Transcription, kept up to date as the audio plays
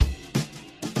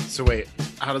So wait,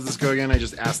 how does this go again? I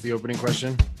just asked the opening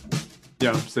question.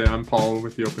 Yeah, say I'm Paul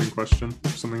with the opening question.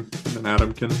 Something, then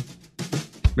Adam can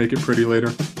make it pretty later.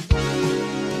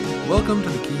 Welcome to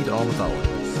the Key to All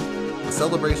Mythologies, a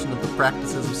celebration of the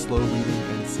practices of slow reading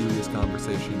and serious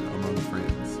conversation among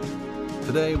friends.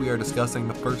 Today we are discussing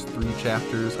the first 3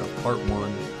 chapters of Part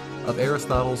 1 of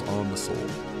Aristotle's On the Soul.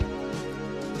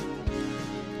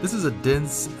 This is a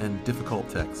dense and difficult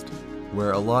text,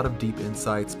 where a lot of deep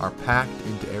insights are packed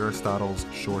into Aristotle's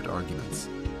short arguments.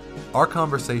 Our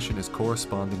conversation is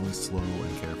correspondingly slow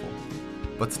and careful,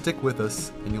 but stick with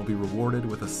us and you'll be rewarded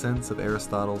with a sense of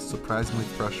Aristotle's surprisingly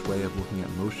fresh way of looking at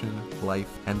motion,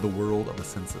 life, and the world of the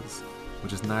senses,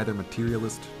 which is neither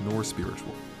materialist nor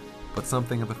spiritual, but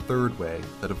something of a third way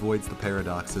that avoids the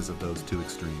paradoxes of those two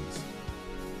extremes.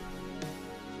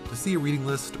 To see a reading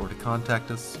list or to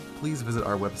contact us, please visit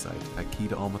our website at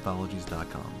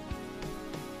keytoallmythologies.com.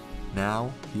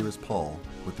 Now, here is Paul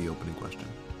with the opening question.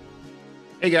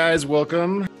 Hey guys,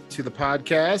 welcome to the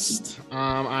podcast.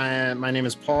 My name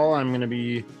is Paul. I'm going to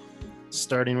be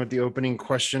starting with the opening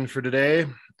question for today.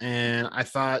 And I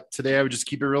thought today I would just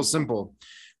keep it real simple.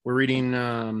 We're reading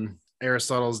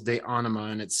Aristotle's De Anima,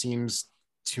 and it seems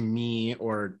to me,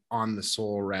 or On the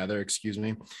Soul rather, excuse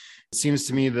me. It seems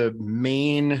to me the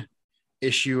main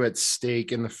issue at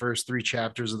stake in the first 3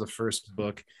 chapters of the first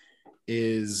book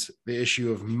is the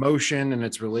issue of motion and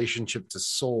its relationship to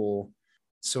soul.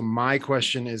 So my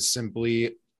question is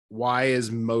simply, why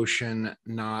is motion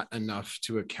not enough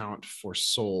to account for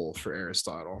soul for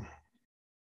Aristotle?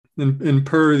 And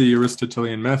per the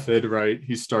Aristotelian method, right,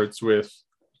 he starts with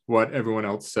what everyone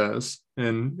else says.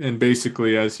 And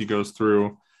basically, as he goes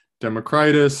through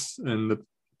Democritus and the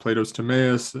Plato's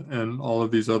Timaeus and all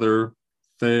of these other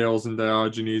Thales and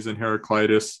Diogenes and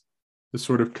Heraclitus, the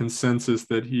sort of consensus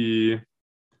that he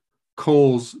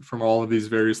culls from all of these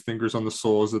various thinkers on the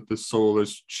soul is that the soul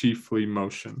is chiefly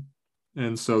motion.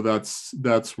 And so that's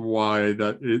why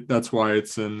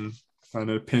it's an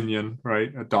opinion,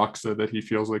 right? A doxa that he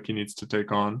feels like he needs to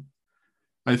take on.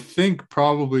 I think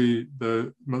probably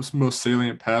the most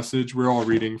salient passage, we're all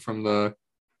reading from the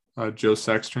Joe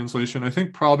Sachs translation. I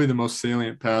think probably the most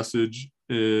salient passage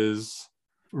is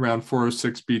around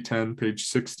 406b10, page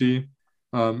 60.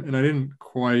 And I didn't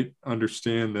quite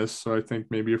understand this, so I think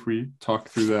maybe if we talk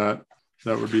through that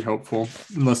would be helpful,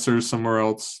 unless there's somewhere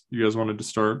else you guys wanted to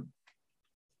start.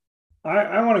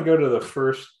 I want to go to the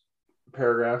first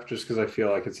paragraph just because I feel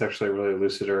like it's actually really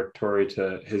elucidatory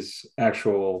to his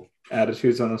actual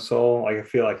attitudes on the soul. Like I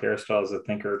feel like Aristotle as a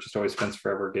thinker just always spends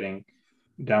forever getting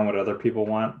down what other people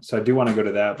want. So I do want to go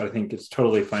to that, but I think it's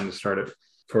totally fine to start at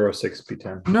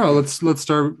 406b10. No, let's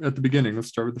start at the beginning. Let's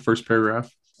start with the first paragraph.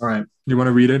 All right. You want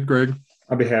to read it, Greg?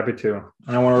 I'll be happy to.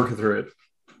 And I want to work through it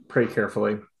pretty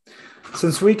carefully.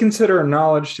 Since we consider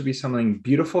knowledge to be something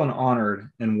beautiful and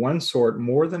honored in one sort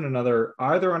more than another,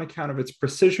 either on account of its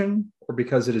precision or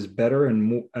because it is better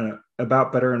and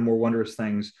about better and more wondrous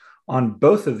things, on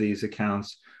both of these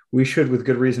accounts, we should with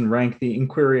good reason rank the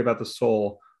inquiry about the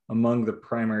soul among the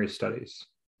primary studies.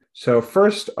 So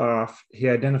first off, he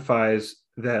identifies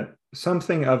that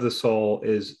something of the soul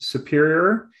is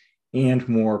superior and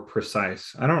more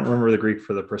precise. I don't remember the Greek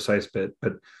for the precise bit,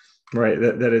 but right,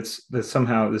 that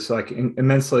somehow this like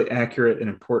immensely accurate and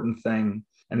important thing,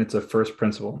 and it's a first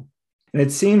principle. And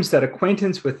it seems that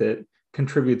acquaintance with it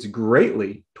contributes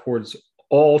greatly towards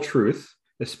all truth,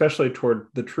 especially toward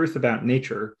the truth about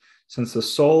nature, since the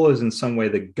soul is in some way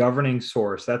the governing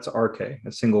source, that's arche,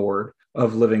 a single word,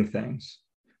 of living things.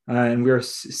 And we are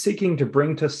seeking to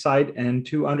bring to sight and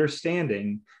to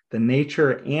understanding the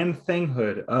nature and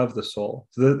thinghood of the soul.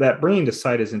 So that bringing to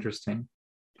sight is interesting,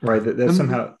 right? That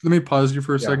somehow. Let me pause you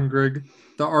for a second, Greg.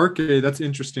 The arche, that's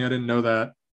interesting. I didn't know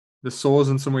that. The soul is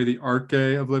in some way the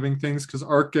arche of living things, because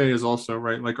arche is also,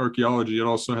 right, like archaeology, it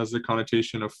also has the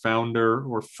connotation of founder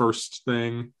or first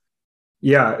thing.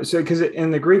 Yeah, so because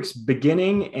in the Greeks,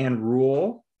 beginning and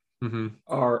rule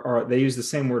are they use the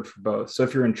same word for both. So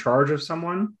if you're in charge of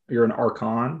someone, you're an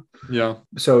archon. Yeah.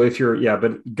 So if you're,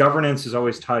 but governance is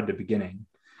always tied to beginning.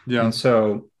 Yeah. And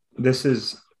so this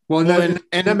is go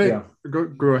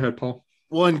ahead, Paul.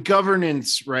 Well, and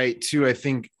governance, right, too, I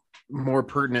think more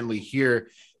pertinently here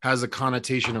has a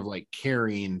connotation of like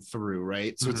carrying through,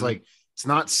 right? So it's like it's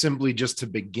not simply just to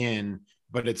begin,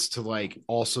 but it's to like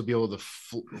also be able to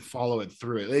follow it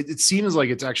through. It seems like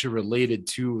it's actually related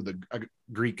to the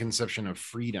Greek conception of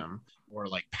freedom or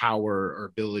like power or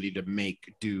ability to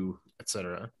make, do,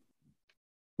 etc.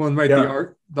 Well, and right,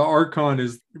 the archon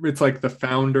it's like the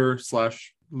founder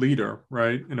 / leader,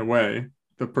 right? In a way,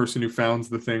 the person who founds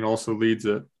the thing also leads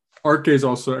it. arche is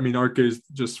also, arche is,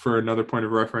 just for another point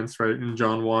of reference, right? In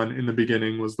John 1, in the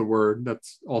beginning was the word.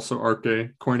 That's also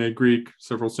arche, Koine Greek,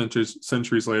 several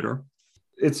centuries later.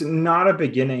 It's not a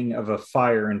beginning of a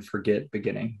fire and forget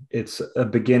beginning. It's a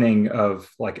beginning of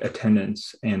like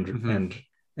attendance and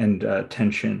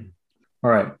tension. All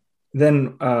right.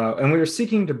 Then, and we are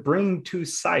seeking to bring to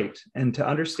sight and to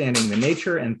understanding the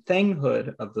nature and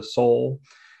thinghood of the soul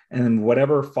and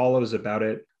whatever follows about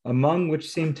it, among which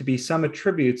seem to be some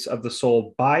attributes of the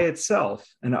soul by itself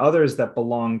and others that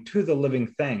belong to the living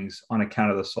things on account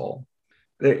of the soul.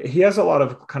 He has a lot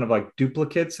of kind of like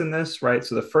duplicates in this, right?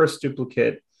 So the first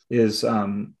duplicate is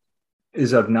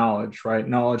of knowledge, right?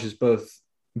 Knowledge is both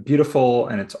beautiful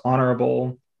and it's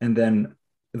honorable. And then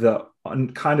the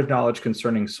kind of knowledge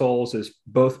concerning souls is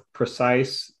both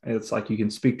precise. It's like you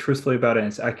can speak truthfully about it and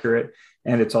it's accurate.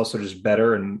 And it's also just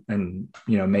better and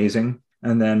amazing.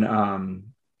 And then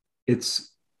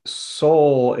its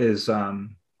soul is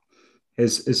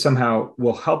somehow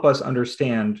will help us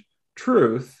understand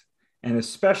truth, and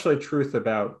especially truth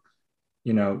about,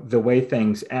 the way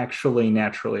things actually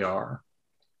naturally are.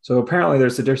 So apparently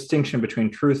there's a distinction between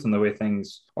truth and the way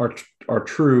things are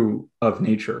true of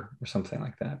nature or something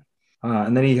like that.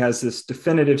 And then he has this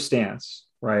definitive stance,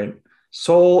 right?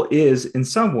 Soul is in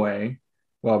some way,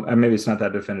 well, maybe it's not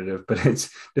that definitive, but it's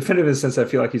definitive in the sense I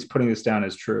feel like he's putting this down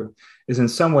as true, is in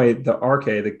some way the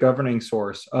arche, the governing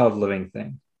source of living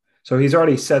thing. So he's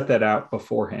already set that out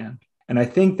beforehand. And I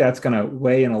think that's going to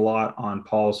weigh in a lot on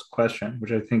Paul's question,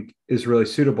 which I think is really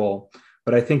suitable.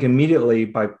 But I think immediately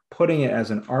by putting it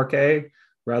as an arche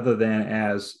rather than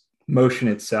as motion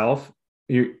itself,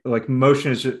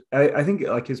 motion is just, I think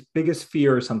like his biggest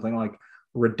fear is something like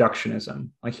reductionism.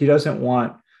 Like he doesn't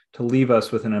want to leave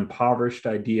us with an impoverished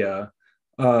idea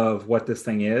of what this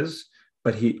thing is,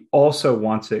 but he also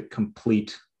wants it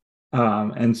complete.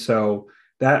 And so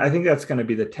that I think that's going to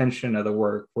be the tension of the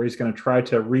work, where he's going to try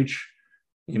to reach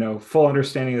full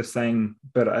understanding of this thing,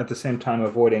 but at the same time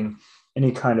avoiding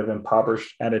any kind of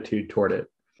impoverished attitude toward it.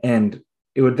 And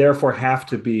it would therefore have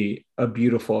to be a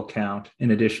beautiful account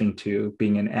in addition to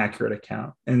being an accurate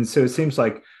account. And so it seems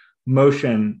like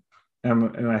motion,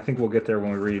 and I think we'll get there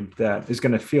when we read that, is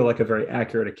going to feel like a very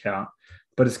accurate account,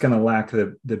 but it's going to lack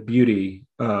the beauty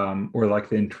or like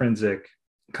the intrinsic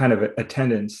kind of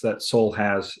attendance that soul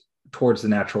has towards the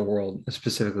natural world,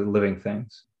 specifically living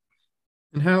things.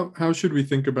 And how should we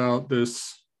think about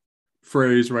this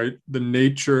phrase, right? The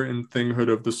nature and thinghood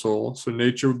of the soul. So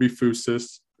nature would be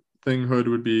phusis, thinghood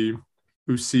would be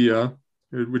ousia,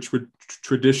 which would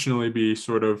traditionally be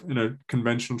sort of, in a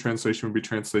conventional translation, would be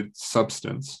translated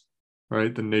substance,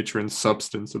 right? The nature and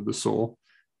substance of the soul.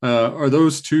 Are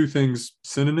those two things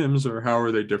synonyms, or how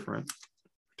are they different?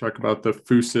 Talk about the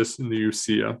phusis and the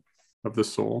ousia of the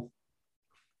soul.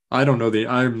 I don't know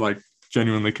I'm like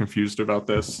genuinely confused about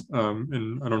this.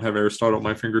 And I don't have Aristotle at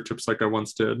my fingertips like I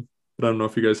once did, but I don't know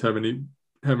if you guys have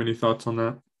any thoughts on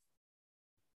that.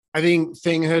 I think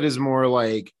thinghood is more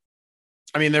like,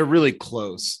 they're really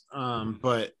close.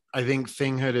 But I think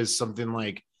thinghood is something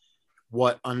like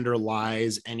what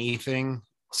underlies anything.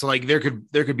 So like there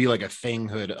could be like a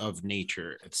thinghood of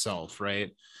nature itself,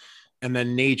 right? And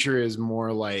then nature is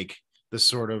more like the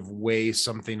sort of way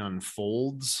something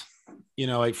unfolds.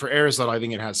 Like for Aristotle, I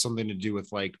think it has something to do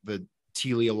with like the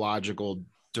teleological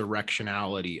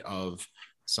directionality of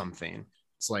something.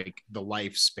 It's like the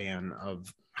lifespan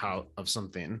of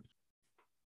something.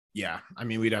 Yeah,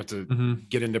 we'd have to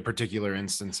get into particular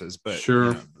instances, but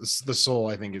sure, the soul,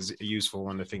 I think, is a useful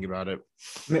one to think about it.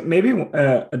 Maybe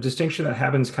a distinction that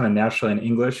happens kind of naturally in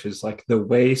English is like the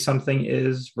way something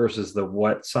is versus the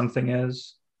what something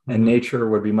is. And nature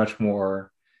would be much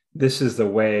more, this is the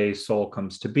way soul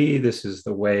comes to be. This is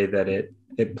the way that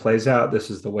it plays out. This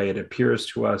is the way it appears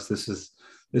to us.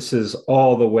 This is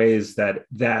all the ways that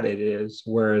it is.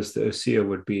 Whereas the ousia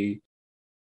would be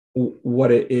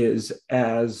what it is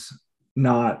as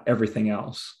not everything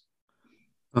else.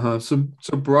 So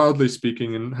broadly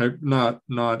speaking, and not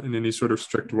in any sort of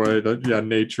strict way, that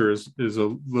nature is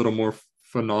a little more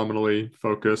phenomenally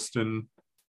focused, and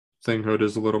thinghood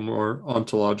is a little more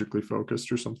ontologically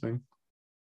focused or something.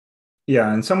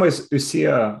 Yeah, in some ways,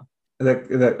 ousia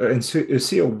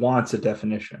wants a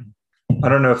definition. I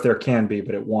don't know if there can be,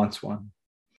 but it wants one.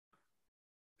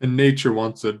 And nature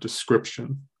wants a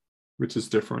description, which is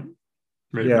different.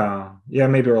 Maybe. Yeah,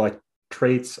 maybe, or like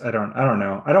traits. I don't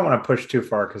know. I don't want to push too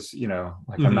far because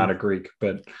I'm not a Greek,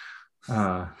 but.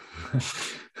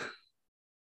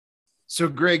 So,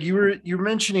 Greg, you were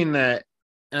mentioning that,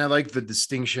 and I like the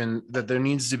distinction that there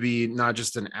needs to be not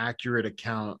just an accurate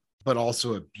account, but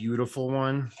also a beautiful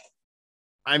one.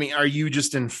 I mean, are you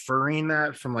just inferring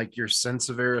that from like your sense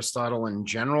of Aristotle in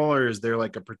general, or is there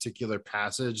like a particular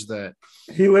passage that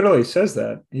He literally says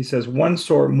that. He says one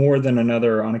sort more than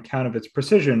another on account of its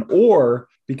precision, or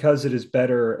because it is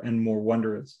better and more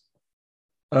wondrous,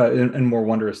 and more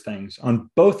wondrous things. On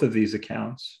both of these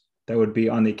accounts, that would be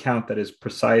on the account that is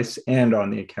precise and on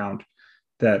the account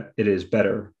that it is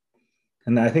better.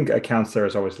 And I think accounts there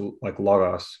is always like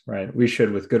logos, right? We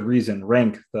should, with good reason,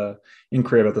 rank the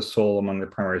inquiry about the soul among the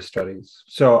primary studies.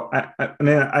 So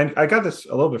I got this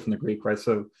a little bit from the Greek, right?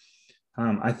 So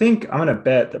I think I'm going to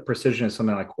bet that precision is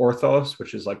something like orthos,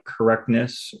 which is like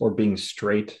correctness or being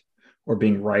straight or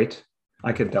being right.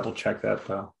 I could double check that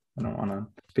though. I don't want to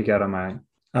speak out on my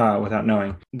without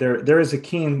knowing. There is a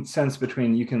keen sense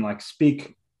between you can like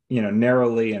speak,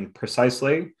 narrowly and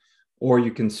precisely, or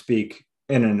you can speak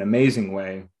in an amazing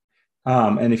way.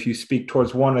 And if you speak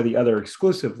towards one or the other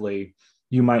exclusively,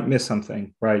 you might miss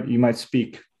something, right? You might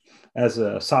speak as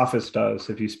a sophist does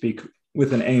if you speak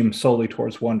with an aim solely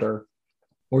towards wonder,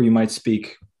 or you might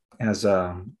speak as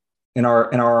in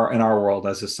our world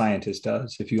as a scientist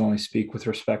does if you only speak with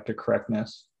respect to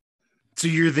correctness. So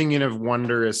you're thinking of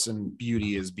wondrous and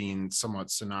beauty as being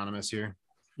somewhat synonymous here?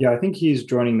 Yeah, I think he's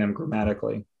joining them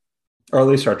grammatically, or at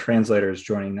least our translator is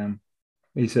joining them.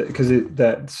 He said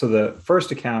so the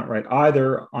first account, right,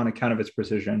 either on account of its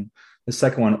precision, the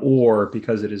second one, or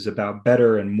because it is about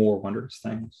better and more wondrous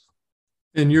things.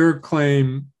 And your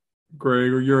claim,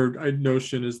 Greg, or your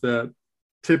notion is that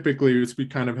typically we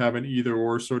kind of have an either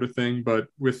or sort of thing, but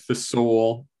with the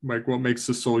soul, like what makes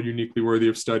the soul uniquely worthy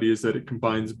of study is that it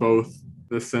combines both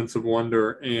the sense of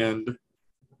wonder and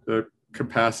the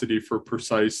capacity for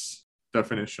precise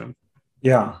definition.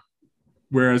 Yeah.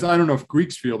 Whereas I don't know if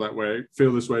Greeks feel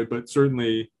this way, but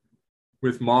certainly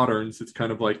with moderns, it's kind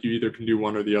of like you either can do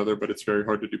one or the other, but it's very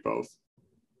hard to do both.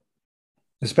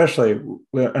 Especially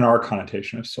in our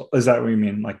connotation of soul. Is that what you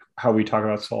mean? Like how we talk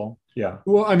about soul? Yeah.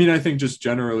 Well, I mean, I think just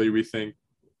generally we think,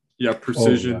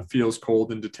 precision feels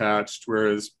cold and detached,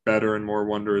 whereas better and more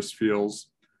wondrous feels,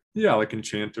 like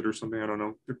enchanted or something. I don't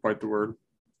know quite the word.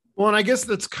 Well, and I guess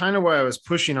that's kind of why I was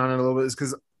pushing on it a little bit, is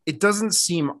because it doesn't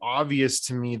seem obvious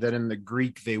to me that in the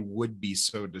Greek they would be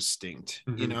so distinct.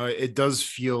 Mm-hmm. It does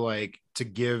feel like to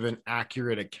give an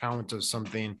accurate account of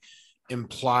something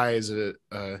implies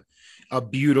a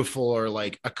beautiful or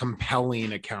like a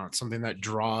compelling account, something that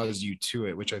draws you to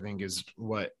it, which I think is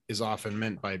what is often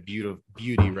meant by beauty,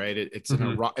 right? It's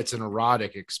it's an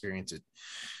erotic experience.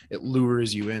 It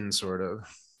lures you in, sort of.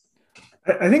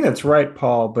 I think that's right,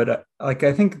 Paul. But I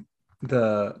think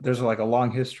there's like a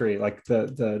long history. Like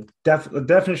the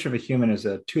definition of a human is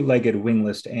a two-legged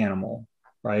wingless animal,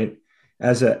 right?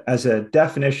 As a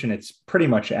definition, it's pretty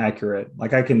much accurate.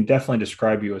 Like I can definitely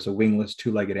describe you as a wingless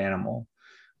two-legged animal,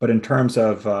 but in terms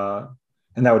of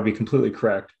and that would be completely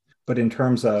correct. But in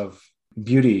terms of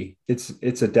beauty, it's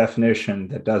a definition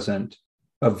that doesn't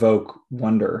evoke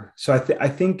wonder. So I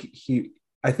think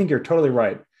you're totally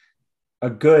right. A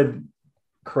good,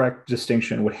 correct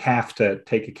distinction would have to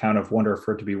take account of wonder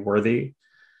for it to be worthy,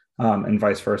 and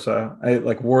vice versa.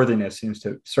 Like worthiness seems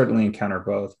to certainly encounter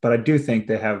both, but I do think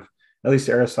they have, at least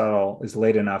Aristotle is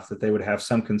late enough that they would have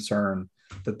some concern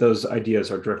that those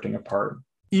ideas are drifting apart.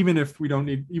 Even if we don't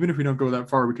go that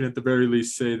far, we can at the very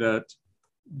least say that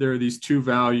there are these two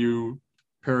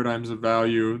paradigms of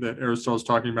value that Aristotle is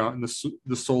talking about, and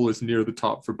the soul is near the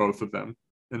top for both of them,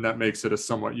 and that makes it a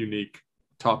somewhat unique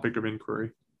topic of inquiry.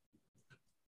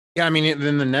 Yeah, I mean,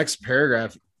 then the next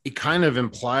paragraph, it kind of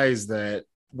implies that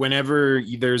whenever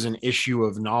there's an issue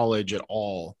of knowledge at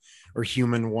all, or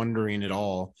human wondering at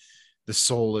all, the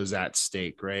soul is at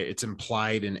stake, right? It's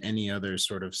implied in any other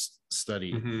sort of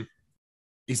study. Mm-hmm.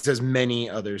 He says many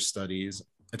other studies.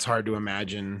 It's hard to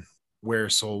imagine where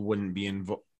soul wouldn't be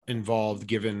involved,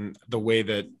 given the way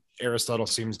that Aristotle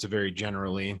seems to very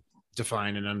generally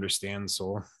define and understand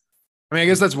soul. I mean, I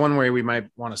guess that's one way we might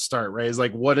want to start, right? Is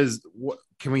like, what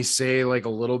can we say like a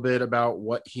little bit about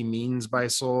what he means by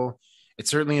soul? It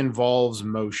certainly involves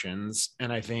motions.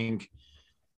 And I think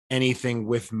anything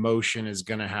with motion is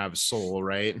going to have soul,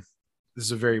 right? This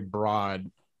is a very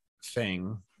broad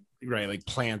thing, right? Like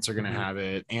plants are going to have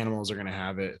it, animals are going to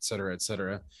have it, et cetera, et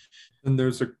cetera. And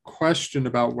there's a question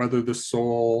about whether the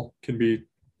soul can be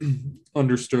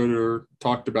understood or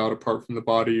talked about apart from the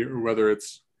body, or whether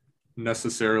it's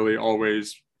necessarily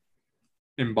always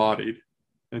embodied.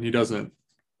 And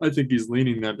I think he's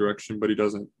leaning that direction, but he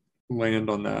doesn't land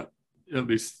on that, at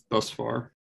least thus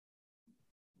far.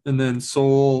 And then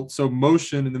soul, so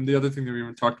motion, and then the other thing that we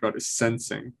haven't talked about is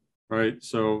sensing, right?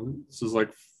 So this is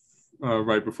like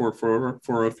right before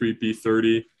 403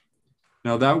 B30.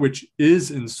 Now that which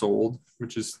is ensouled,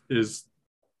 which is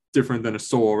different than a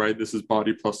soul, right? This is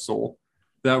body plus soul.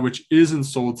 That which is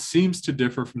ensouled seems to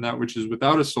differ from that which is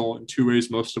without a soul in two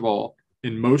ways most of all,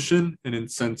 in motion and in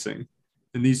sensing.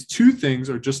 And these two things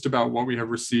are just about what we have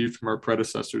received from our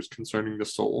predecessors concerning the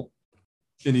soul.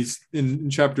 And he's in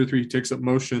chapter 3, he takes up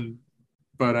motion,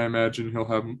 but I imagine he'll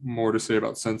have more to say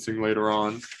about sensing later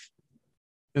on.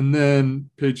 And then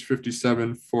page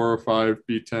 57, 405,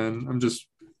 B10. I'm just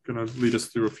going to lead us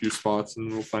through a few spots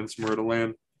and we'll find somewhere to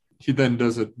land. He then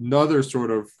does another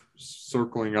sort of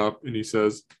circling up and he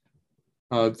says,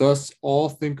 thus all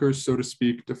thinkers, so to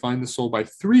speak, define the soul by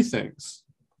three things: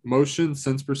 motion,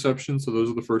 sense perception, so those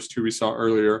are the first two we saw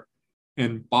earlier,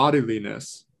 and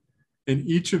bodiliness. And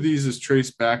each of these is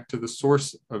traced back to the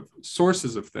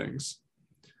sources of things.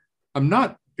 I'm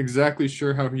not exactly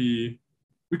sure how we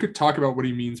could talk about what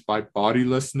he means by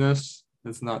bodilessness.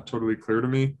 It's not totally clear to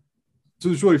me. So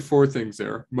there's really four things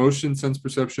there: motion, sense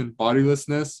perception,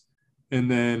 bodilessness, and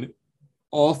then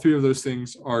all three of those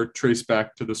things are traced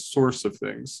back to the source of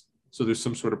things. So there's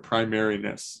some sort of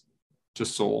primariness to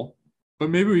soul. But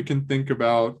maybe we can think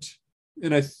about,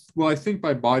 and I think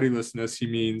by bodilessness, he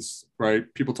means,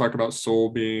 right, people talk about soul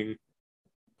being,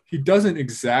 he doesn't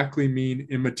exactly mean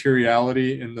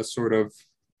immateriality in the sort of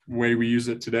way we use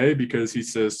it today, because he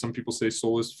says some people say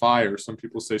soul is fire, some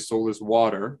people say soul is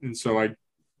water. And so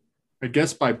I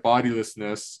guess by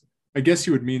bodilessness, I guess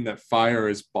you would mean that fire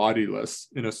is bodiless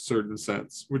in a certain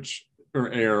sense, or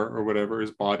air or whatever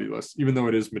is bodiless, even though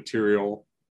it is material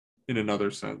in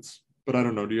another sense. But I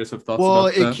don't know. Do you guys have thoughts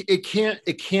about that?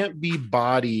 It can't be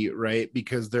body, right?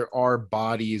 Because there are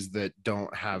bodies that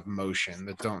don't have motion,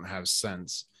 that don't have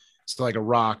sense. So like a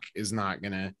rock is not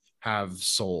going to have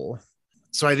soul.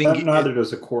 So I think neither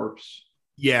does a corpse.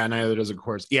 Yeah, neither does a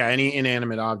corpse. Yeah, any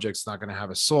inanimate object's not going to have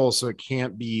a soul, so it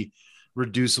can't be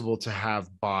reducible to have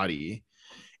body.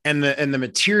 And the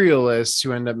materialists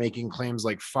who end up making claims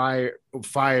like fire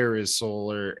is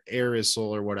soul or air is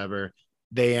soul or whatever,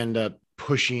 they end up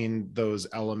pushing those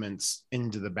elements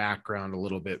into the background a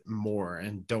little bit more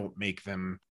and don't make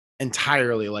them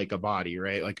entirely like a body,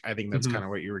 right? Like I think that's kind of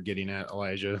what you were getting at,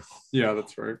 Elijah. Yeah,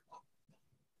 that's right.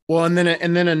 Well, and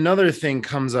then another thing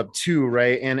comes up too,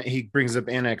 right? And he brings up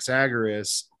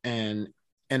Anaxagoras, and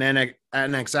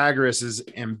Anaxagoras is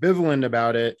ambivalent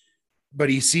about it, but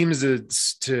he seems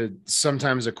to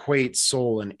sometimes equate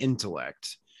soul and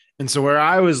intellect. And so where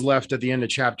I was left at the end of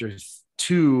chapter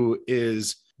 2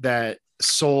 is that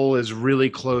soul is really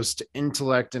close to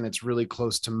intellect and it's really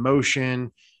close to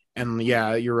motion. And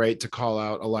yeah, you're right to call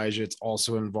out, Elijah. It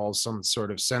also involves some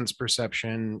sort of sense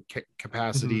perception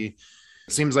capacity.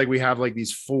 Seems like we have like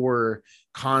these four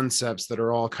concepts that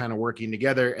are all kind of working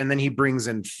together. And then he brings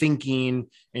in thinking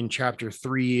in chapter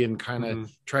 3 and kind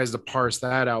of tries to parse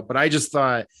that out. But I just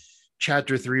thought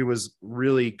chapter 3 was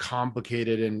really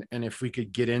complicated. And if we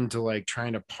could get into like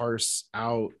trying to parse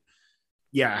out,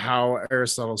 how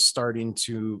Aristotle's starting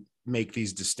to make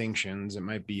these distinctions, it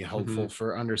might be helpful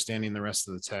for understanding the rest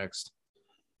of the text.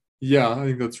 Yeah, I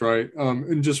think that's right.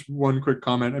 And just one quick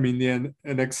comment. I mean, the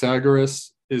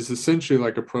Anaxagoras is essentially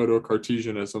like a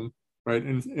proto-Cartesianism, right?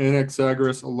 And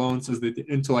Anaxagoras alone says that the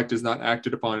intellect is not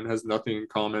acted upon and has nothing in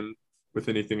common with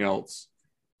anything else.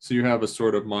 So you have a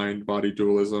sort of mind-body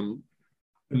dualism,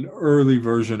 an early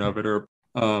version of it.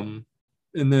 And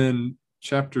then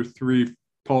chapter 3,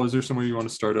 Paul, is there somewhere you want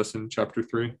to start us in chapter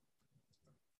 3?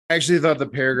 I actually thought the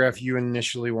paragraph you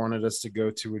initially wanted us to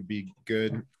go to would be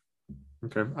good.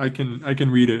 Okay, I can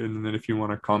read it, and then if you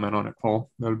want to comment on it, Paul,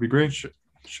 that would be great.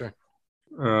 Sure.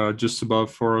 Just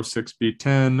above 406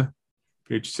 B10,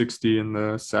 page 60 in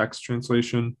the Sachs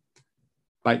translation.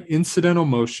 By incidental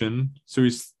motion, so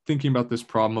he's thinking about this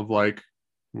problem of like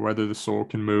whether the soul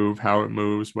can move, how it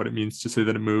moves, what it means to say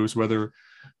that it moves, whether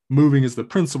moving is the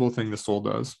principal thing the soul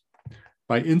does.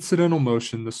 By incidental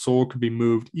motion, the soul could be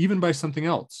moved even by something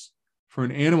else, for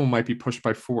an animal might be pushed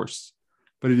by force.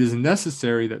 But it is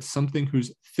necessary that something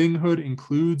whose thinghood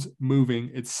includes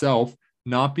moving itself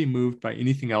not be moved by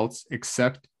anything else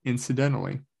except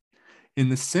incidentally. In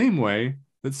the same way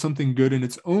that something good in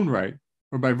its own right,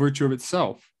 or by virtue of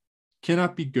itself,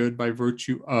 cannot be good by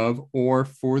virtue of or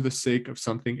for the sake of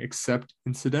something except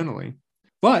incidentally.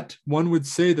 But one would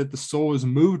say that the soul is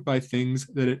moved by things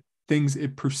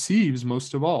it perceives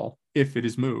most of all, if it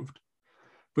is moved.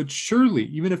 But surely,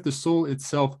 even if the soul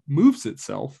itself moves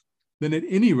itself, then at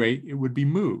any rate it would be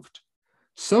moved.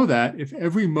 So that if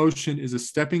every motion is a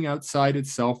stepping outside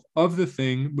itself of the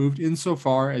thing moved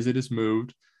insofar as it is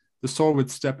moved, the soul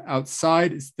would step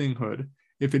outside its thinghood,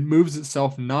 if it moves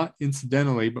itself not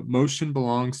incidentally, but motion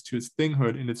belongs to its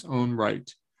thinghood in its own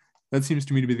right. That seems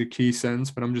to me to be the key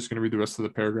sentence, but I'm just going to read the rest of the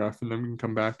paragraph and then we can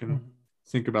come back and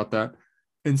think about that.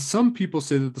 And some people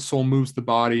say that the soul moves the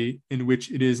body in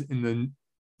which it is in the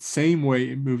same way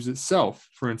it moves itself.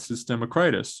 For instance,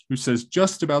 Democritus, who says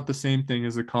just about the same thing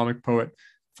as the comic poet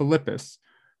Philippus.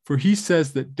 For he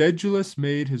says that Daedalus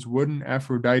made his wooden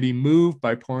Aphrodite move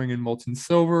by pouring in molten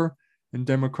silver, and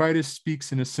Democritus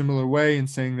speaks in a similar way in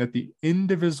saying that the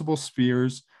indivisible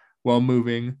spheres, while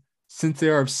moving, since they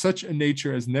are of such a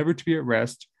nature as never to be at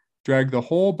rest, drag the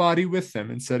whole body with them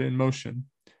and set it in motion.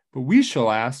 But we shall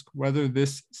ask whether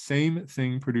this same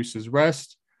thing produces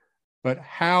rest, but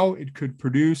how it could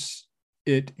produce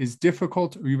it is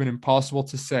difficult or even impossible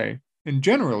to say. And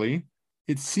generally,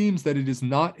 it seems that it is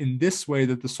not in this way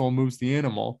that the soul moves the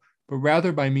animal, but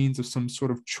rather by means of some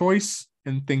sort of choice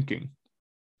and thinking.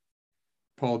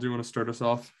 Paul, do you want to start us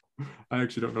off? I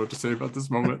actually don't know what to say about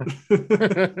this moment,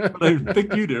 but I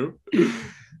think you do.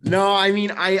 No, I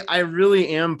mean, I really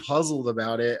am puzzled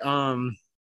about it.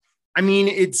 I mean,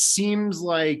 it seems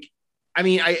like,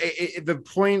 the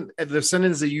point, the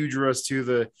sentence that you drew us to,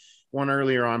 the one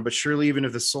earlier on, but surely even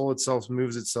if the soul itself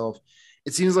moves itself,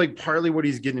 it seems like partly what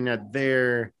he's getting at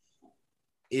there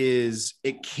is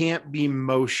it can't be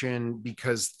motion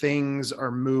because things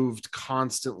are moved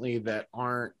constantly that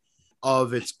aren't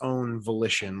of its own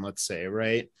volition, let's say,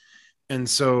 right? And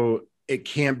so it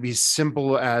can't be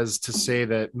simple as to say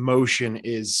that motion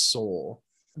is soul.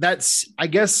 That's, I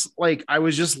guess, like I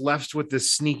was just left with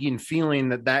this sneaking feeling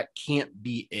that can't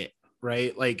be it,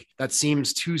 right? Like that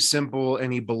seems too simple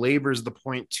and he belabors the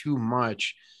point too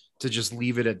much to just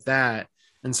leave it at that.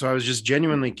 And so I was just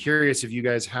genuinely curious if you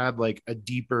guys had like a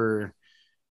deeper,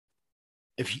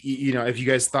 if you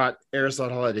guys thought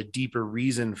Aristotle had a deeper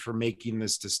reason for making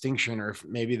this distinction, or if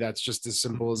maybe that's just as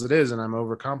simple as it is and I'm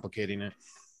overcomplicating it.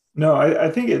 No, I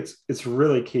think it's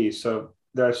really key. So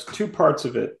there's two parts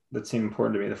of it that seem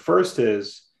important to me. The first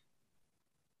is,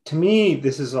 to me,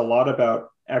 this is a lot about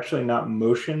actually not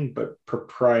motion, but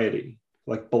propriety,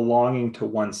 like belonging to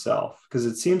oneself. Because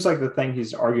it seems like the thing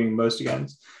he's arguing most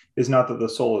against is not that the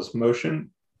soul is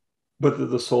motion, but that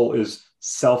the soul is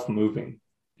self-moving.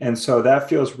 And so that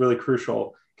feels really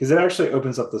crucial because it actually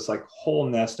opens up this like whole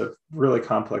nest of really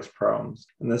complex problems.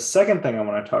 And the second thing I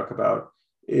want to talk about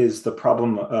is the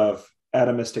problem of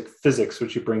atomistic physics,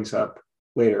 which he brings up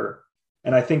later.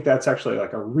 And I think that's actually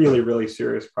like a really, really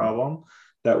serious problem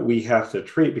that we have to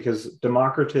treat, because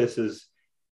Democritus's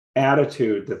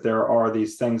attitude that there are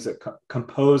these things that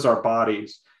compose our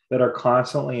bodies that are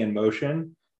constantly in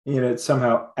motion, it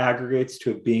somehow aggregates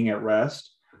to being at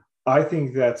rest. I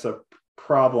think that's a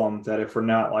problem that if we're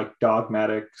not like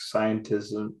dogmatic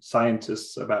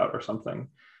scientists about or something,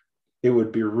 it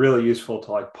would be really useful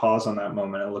to like pause on that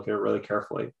moment and look at it really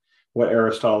carefully, what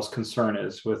Aristotle's concern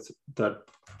is with the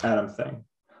atom thing.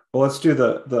 Well, let's do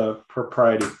the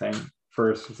propriety thing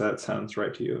first, if that sounds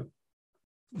right to you.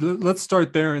 Let's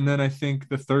start there. And then I think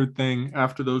the third thing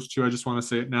after those two, I just want to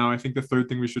say it now. I think the third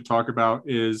thing we should talk about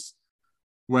is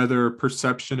whether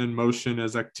perception and motion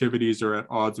as activities are at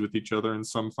odds with each other in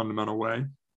some fundamental way,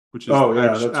 which is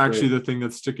actually the thing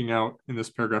that's sticking out in this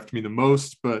paragraph to me the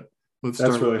most. But let's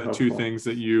start with the two things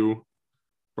that you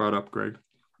brought up, Greg.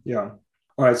 Yeah.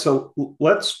 All right. So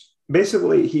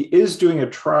basically, he is doing a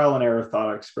trial and error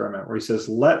thought experiment where he says,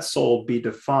 let soul be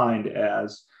defined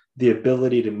as the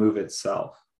ability to move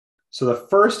itself. So the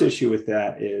first issue with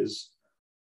that is,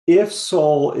 if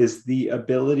soul is the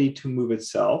ability to move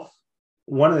itself,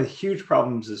 one of the huge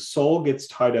problems is soul gets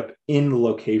tied up in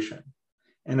location.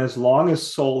 And as long as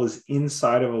soul is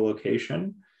inside of a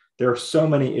location, there are so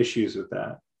many issues with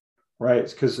that, right?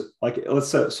 Because like, let's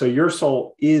say, so your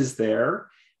soul is there,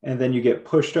 and then you get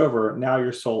pushed over. Now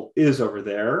your soul is over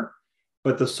there,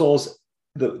 but the soul's,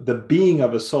 the being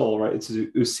of a soul, right? It's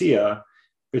ousia,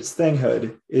 its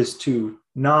thinghood is to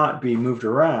not be moved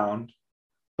around,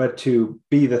 but to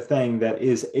be the thing that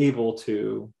is able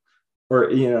to, or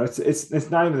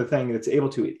it's not even the thing that's able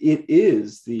to. It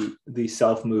is the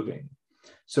self-moving.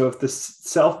 So if the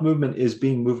self-movement is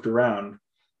being moved around,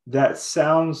 that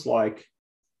sounds like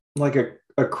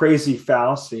a crazy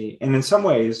fallacy, and in some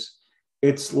ways,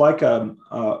 it's like a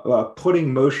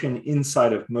putting motion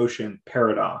inside of motion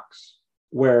paradox,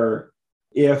 where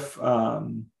if I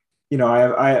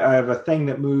have a thing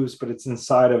that moves, but it's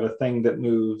inside of a thing that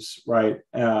moves, right?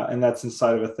 And that's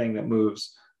inside of a thing that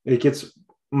moves. It gets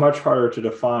much harder to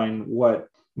define what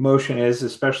motion is,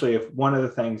 especially if one of the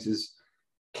things is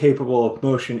capable of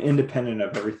motion independent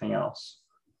of everything else,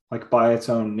 like by its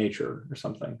own nature or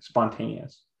something,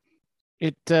 spontaneous.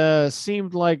 It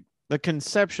seemed like the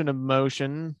conception of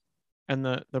motion and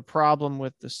the problem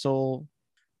with the soul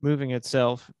moving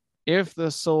itself if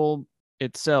the soul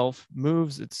itself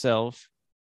moves itself,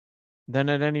 then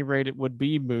at any rate it would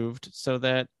be moved, so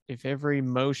that if every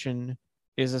motion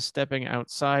is a stepping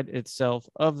outside itself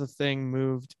of the thing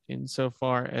moved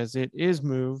insofar as it is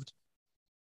moved,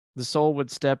 the soul would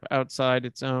step outside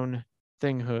its own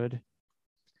thinghood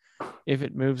if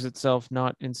it moves itself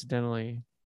not incidentally,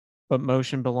 but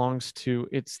motion belongs to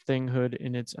its thinghood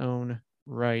in its own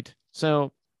right.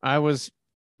 So I was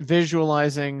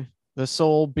visualizing the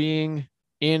soul being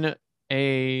in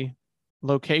a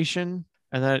location,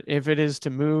 and that if it is to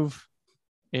move,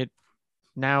 it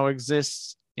now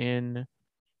exists in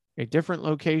a different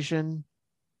location.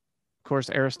 Of course,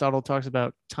 Aristotle talks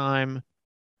about time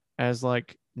as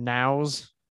like nows,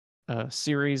 a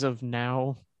series of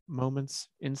now moments,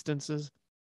 instances.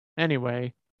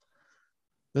 Anyway,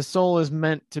 the soul is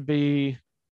meant to be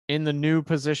in the new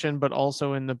position, but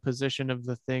also in the position of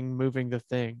the thing moving the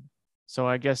thing. So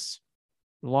I guess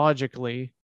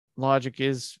logically, logic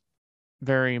is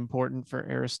very important for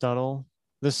Aristotle.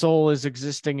 The soul is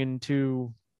existing in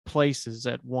two places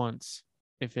at once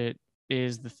if it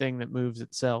is the thing that moves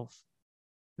itself.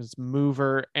 It's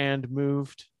mover and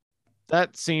moved.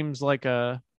 That seems like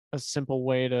a simple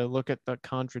way to look at the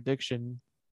contradiction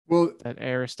Well, that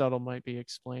Aristotle might be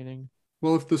explaining.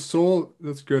 well, if the soul,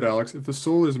 that's good, Alex. If the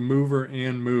soul is mover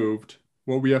and moved,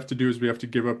 what we have to do is we have to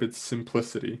give up its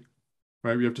simplicity,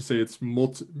 right? We have to say it's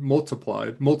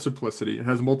multiplicity. It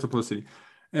has multiplicity.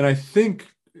 And I think,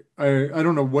 I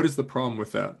don't know, what is the problem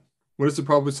with that? What is the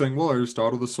problem with saying, well,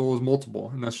 Aristotle, the soul is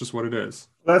multiple, and that's just what it is?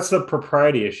 That's the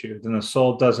propriety issue. Then the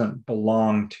soul doesn't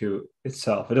belong to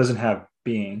itself. It doesn't have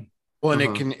being. Well,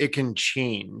 and it can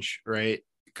change, right?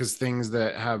 Because things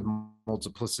that have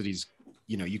multiplicities,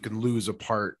 you can lose a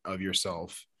part of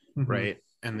yourself, right?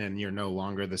 And then you're no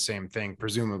longer the same thing,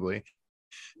 presumably.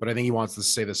 But I think he wants to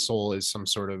say the soul is some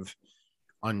sort of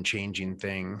unchanging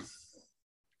thing.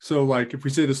 So, like, if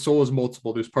we say the soul is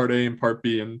multiple, there's part A and part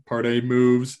B, and part A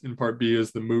moves, and part B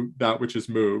is that which is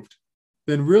moved.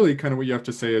 Then really kind of what you have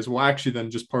to say is, well, actually,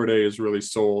 then just part A is really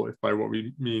soul, if by what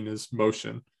we mean is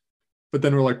motion. But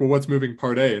then we're like, well, what's moving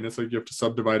part A? And it's like you have to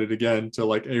subdivide it again to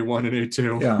like A1 and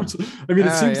A2. Yeah. I mean,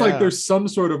 it seems like there's some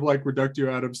sort of like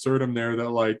reductio ad absurdum there that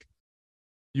like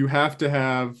you have to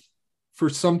have, for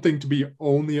something to be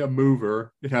only a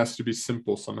mover, it has to be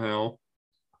simple somehow.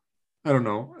 I don't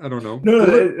know.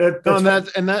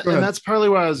 That's partly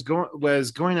what I was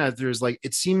going at. There's like,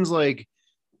 it seems like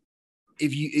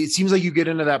you get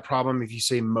into that problem if you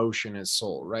say motion is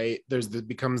soul, right?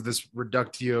 Becomes this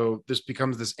reductio, this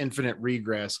becomes this infinite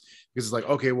regress, because it's like,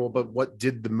 okay, well, but what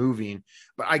did the moving?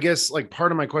 But I guess like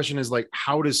part of my question is like,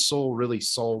 how does soul really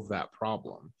solve that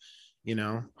problem?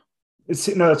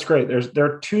 That's great. There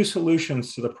are two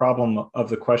solutions to the problem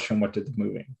of the question, what did the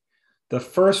moving? The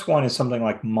first one is something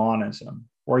like monism,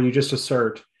 where you just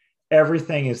assert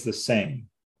everything is the same,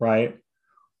 right?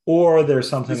 Or there's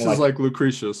something this is like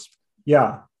Lucretius.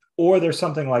 Yeah. Or there's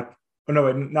something like, oh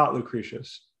no, not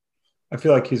Lucretius. I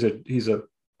feel like he's an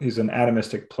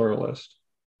atomistic pluralist,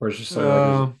 where it's just like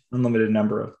an unlimited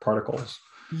number of particles.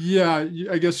 Yeah,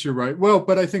 I guess you're right. Well,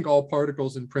 but I think all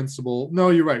particles in principle, no,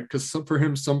 you're right. Because for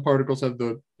him, some particles have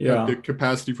the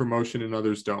capacity for motion and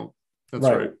others don't. That's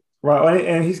right. Right.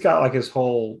 And he's got like his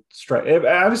whole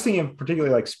I was thinking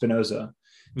particularly like Spinoza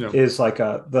is like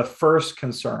the first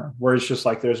concern, where it's just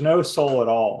like there's no soul at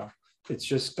all. It's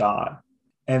just God.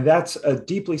 And that's a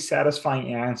deeply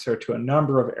satisfying answer to a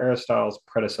number of Aristotle's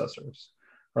predecessors,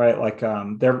 right? Like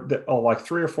like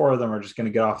 3 or 4 of them are just going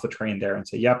to get off the train there and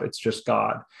say, yep, it's just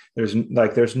God.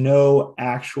 There's no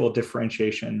actual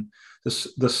differentiation.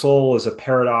 The soul is a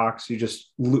paradox. You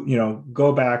just,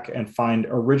 go back and find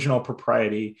original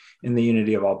propriety in the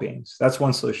unity of all beings. That's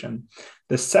one solution.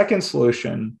 The second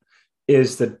solution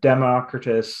is the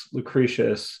Democritus,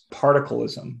 Lucretius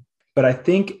particleism. But I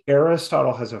think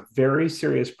Aristotle has a very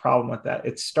serious problem with that.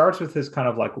 It starts with his kind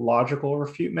of like logical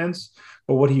refutements,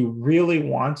 but what he really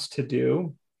wants to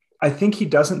do, I think he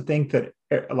doesn't think that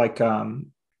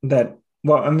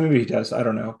well, maybe he does, I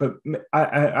don't know. But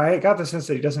I got the sense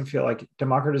that he doesn't feel like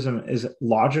Democritism is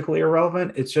logically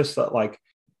irrelevant. It's just that like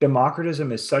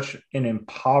Democritism is such an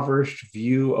impoverished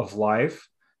view of life.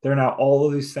 There are now all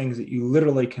of these things that you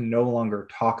literally can no longer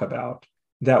talk about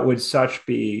that would such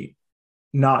be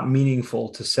not meaningful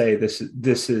to say this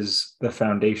is the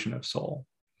foundation of soul.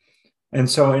 And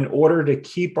so in order to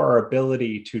keep our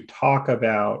ability to talk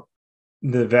about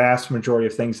the vast majority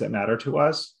of things that matter to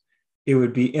us, it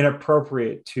would be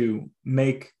inappropriate to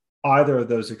make either of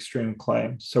those extreme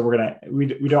claims. So we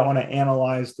don't want to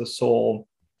analyze the soul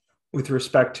with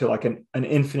respect to like an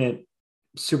infinite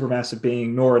supermassive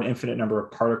being, nor an infinite number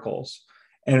of particles.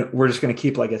 And we're just going to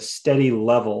keep like a steady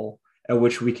level at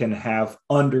which we can have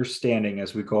understanding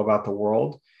as we go about the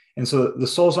world. And so the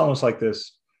soul's almost like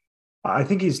this. I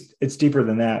think it's deeper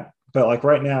than that, but like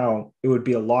right now, it would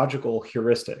be a logical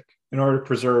heuristic in order to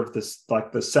preserve this,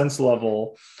 like the sense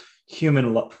level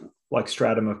human like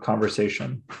stratum of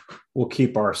conversation will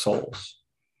keep our souls.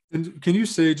 And can you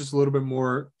say just a little bit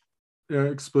more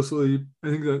explicitly? I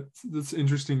think that's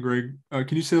interesting, Greg.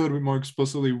 Can you say a little bit more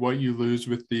explicitly what you lose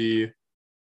with the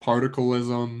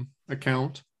particlism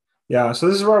account? Yeah, so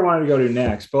this is where I wanted to go to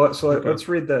next. But let's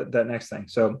read that next thing.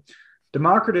 So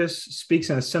Democritus speaks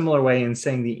in a similar way in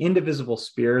saying the indivisible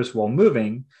spheres, while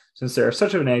moving, since they are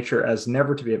such of a nature as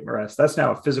never to be at rest. That's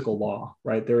now a physical law,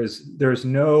 right? There is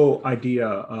no idea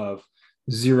of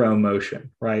zero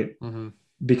motion, right? Mm-hmm.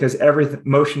 Because everything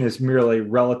motion is merely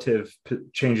relative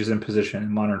changes in position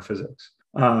in modern physics.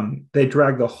 They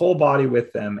drag the whole body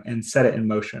with them and set it in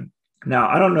motion. Now,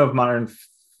 I don't know if modern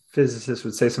physicists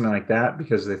would say something like that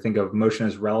because they think of motion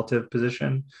as relative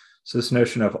position. So this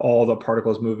notion of all the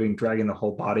particles moving, dragging the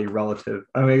whole body relative,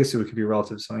 I mean, I guess it could be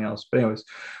relative to something else. But anyways,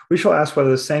 we shall ask whether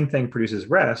the same thing produces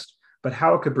rest, but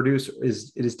how it could produce it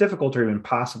is difficult or even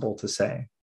impossible to say,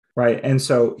 right? And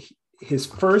so his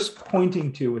first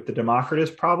pointing to with the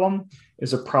Democritus problem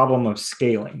is a problem of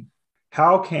scaling.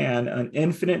 How can an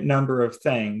infinite number of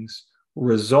things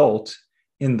result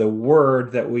in the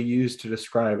word that we use to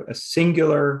describe a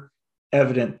singular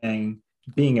evident thing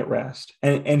being at rest?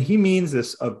 And he means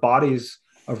this of bodies,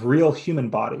 of real human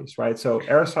bodies, right? So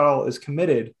Aristotle is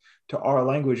committed to our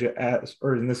language as,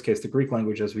 or in this case, the Greek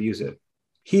language as we use it.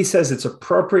 He says it's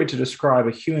appropriate to describe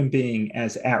a human being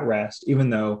as at rest, even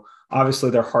though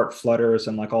obviously their heart flutters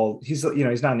and like all, he's not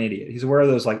an idiot. He's aware of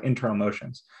those like internal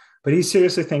motions, but he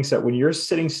seriously thinks that when you're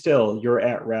sitting still, you're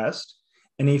at rest.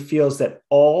 And he feels that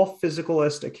all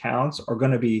physicalist accounts are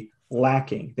going to be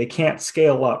lacking. They can't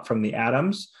scale up from the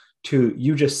atoms to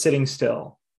you just sitting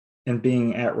still and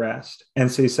being at rest.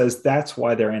 And so he says that's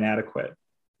why they're inadequate.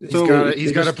 He's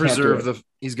got to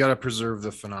preserve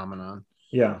the phenomenon.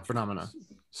 Yeah. Phenomena.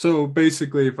 So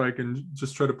basically, if I can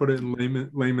just try to put it in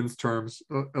layman's terms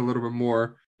a little bit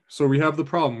more. So we have the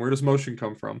problem. Where does motion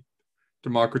come from?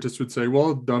 Democritus would say,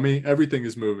 well, dummy, everything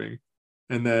is moving.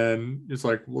 And then it's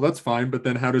like, well, that's fine, but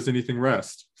then how does anything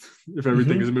rest if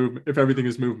everything is movement? If everything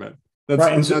is movement,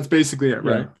 that's basically it,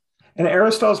 right? Yeah. And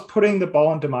Aristotle's putting the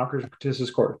ball in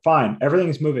Democritus's court. Fine, everything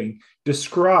is moving.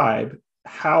 Describe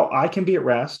how I can be at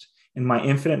rest in my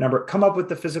infinite number. Come up with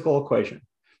the physical equation.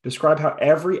 Describe how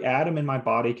every atom in my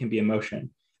body can be in motion,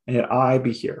 and yet I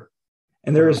be here.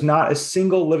 And there is not a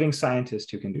single living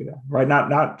scientist who can do that, right?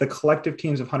 Not the collective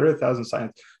teams of 100,000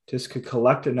 scientists could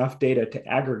collect enough data to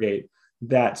aggregate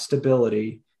that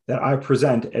stability that I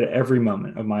present at every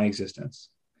moment of my existence.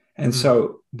 And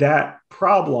so that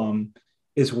problem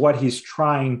is what he's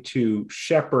trying to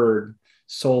shepherd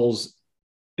soul's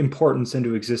importance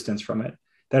into existence from it.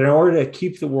 That in order to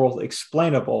keep the world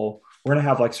explainable, we're going to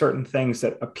have like certain things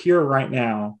that appear right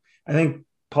now. I think,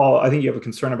 Paul, you have a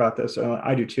concern about this.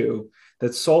 I do too,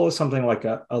 that soul is something like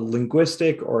a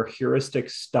linguistic or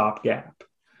heuristic stopgap,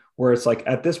 where it's like,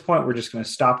 at this point, we're just going to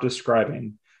stop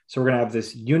describing. So we're going to have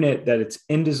this unit that it's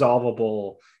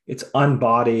indissoluble, it's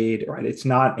unbodied, right? It's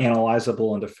not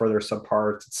analyzable into further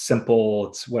subparts. It's simple.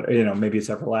 It's maybe it's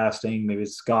everlasting, maybe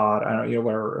it's God. I don't know,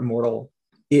 whatever, immortal.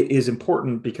 It is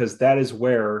important because that is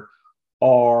where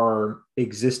our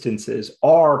existences,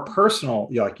 our personal,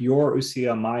 like your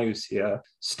ousia, my ousia,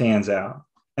 stands out.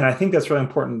 And I think that's really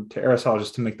important to Aristotle,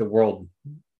 just to make the world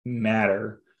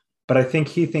matter. But I think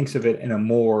he thinks of it in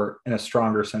a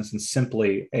stronger sense than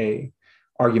simply a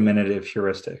argumentative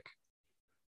heuristic.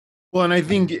 Well, and I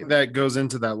think that goes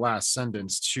into that last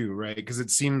sentence too, right? Because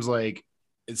it seems like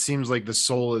the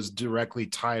soul is directly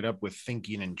tied up with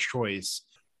thinking and choice.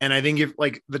 And I think if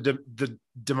like the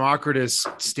Democritus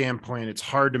standpoint, it's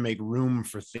hard to make room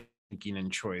for thinking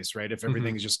and choice, right? If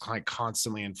everything is just like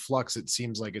constantly in flux, it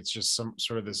seems like it's just some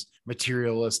sort of this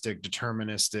materialistic,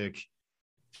 deterministic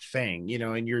thing,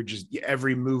 and you're just,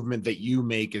 every movement that you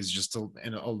make is just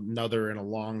another in a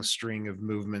long string of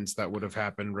movements that would have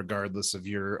happened regardless of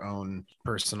your own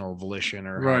personal volition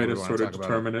or right. It's sort of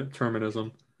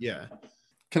determinism. Yeah.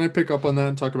 Can I pick up on that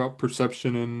and talk about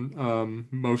perception and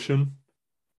motion?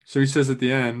 So he says at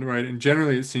the end, right, and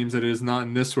generally it seems that it is not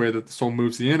in this way that the soul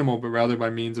moves the animal, but rather by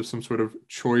means of some sort of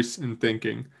choice in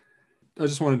thinking. I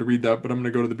just wanted to read that, but I'm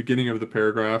going to go to the beginning of the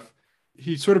paragraph.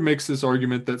 He sort of makes this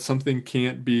argument that something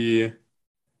can't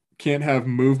have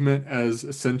movement as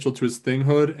essential to its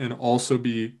thinghood and also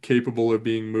be capable of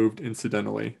being moved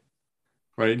incidentally,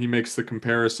 right? And he makes the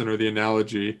comparison or the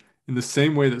analogy. in the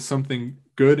same way that something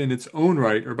good in its own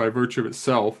right or by virtue of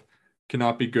itself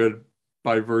cannot be good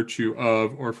by virtue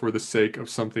of or for the sake of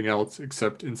something else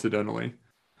except incidentally,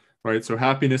 right? So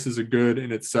happiness is a good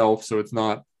in itself, so it's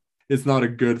not a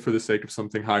good for the sake of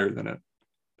something higher than it.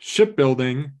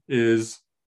 Shipbuilding is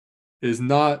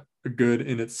not a good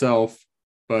in itself,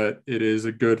 but it is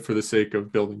a good for the sake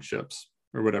of building ships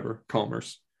or whatever,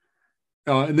 commerce.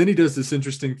 And then he does this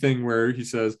interesting thing where he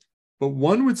says, but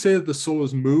one would say that the soul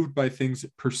is moved by things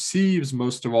it perceives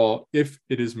most of all if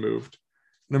it is moved.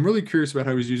 And I'm really curious about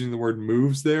how he's using the word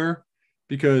moves there,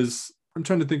 because I'm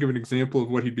trying to think of an example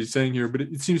of what he'd be saying here, but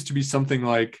it seems to be something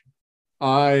like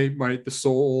the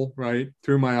soul, right,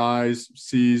 through my eyes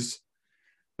sees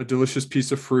a delicious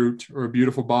piece of fruit or a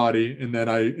beautiful body, and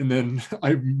then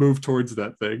I move towards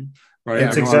that thing, right? Yeah,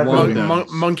 it's exactly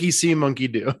monkey see, monkey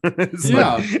do.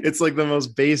 It's like the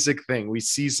most basic thing. We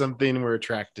see something, we're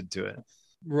attracted to it,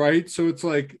 right? So it's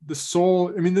like the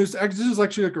soul. I mean, this is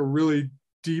actually like a really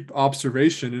deep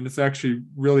observation, and it's actually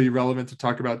really relevant to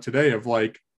talk about today. Of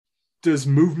like, does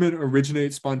movement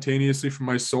originate spontaneously from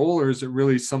my soul, or is it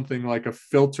really something like a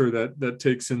filter that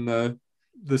takes in the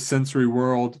sensory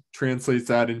world, translates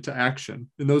that into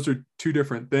action? And those are two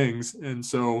different things. And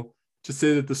so to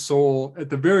say that the soul, at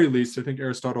the very least, I think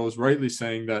Aristotle is rightly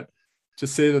saying that to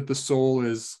say that the soul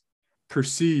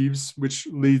perceives, which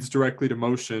leads directly to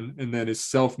motion, and then is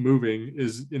self-moving,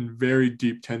 is in very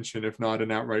deep tension, if not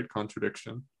an outright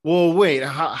contradiction. Well, wait,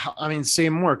 I mean, say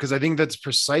more, because I think that's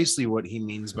precisely what he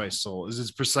means by soul. Is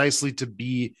it's precisely to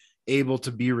be able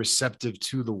to be receptive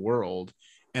to the world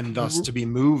and thus to be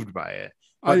moved by it.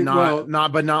 But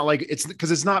not like it's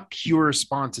because it's not pure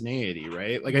spontaneity,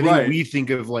 right? Like I think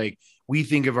we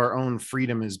think of our own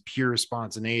freedom as pure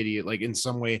spontaneity, like in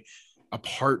some way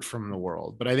apart from the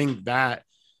world. But I think that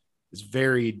is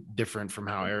very different from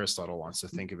how Aristotle wants to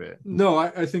think of it. No,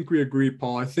 I think we agree,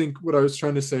 Paul. I think what I was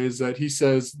trying to say is that he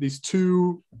says these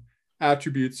two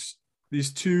attributes,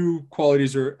 these two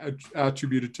qualities are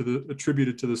attributed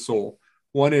to the soul.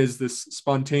 One is this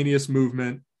spontaneous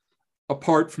movement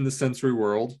apart from the sensory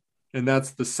world, and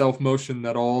that's the self-motion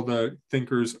that all the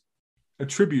thinkers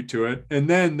attribute to it. And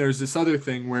then there's this other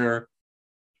thing where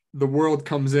the world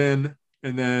comes in,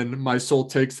 and then my soul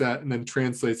takes that and then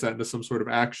translates that into some sort of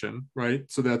action, right?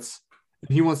 So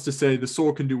he wants to say the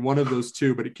soul can do one of those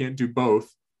two, but it can't do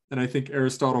both. And I think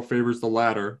Aristotle favors the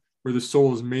latter, where the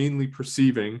soul is mainly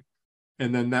perceiving,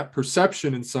 and then that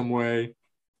perception in some way,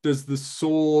 does the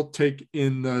soul take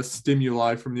in the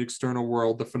stimuli from the external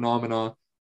world, the phenomena,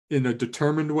 in a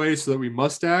determined way so that we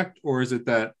must act? Or is it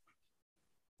that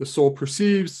the soul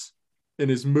perceives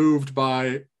and is moved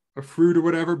by a fruit or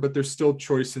whatever, but there's still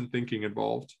choice in thinking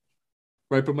involved,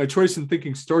 right? But my choice in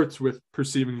thinking starts with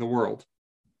perceiving the world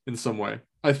in some way.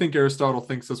 I think Aristotle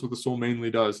thinks that's what the soul mainly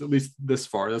does, at least this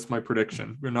far. That's my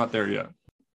prediction. We're not there yet.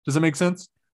 Does that make sense?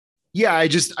 Yeah,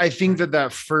 I think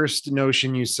that first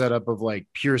notion you set up of like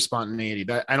pure spontaneity,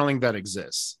 that I don't think that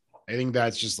exists. I think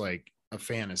that's just like a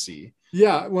fantasy.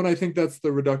 Yeah, when I think that's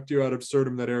the reductio ad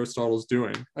absurdum that Aristotle's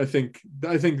doing. I think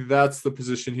that's the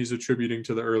position he's attributing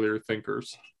to the earlier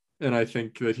thinkers, and I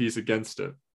think that he's against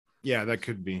it. Yeah, that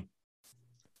could be.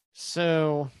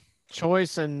 So,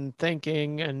 choice and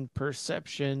thinking and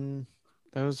perception,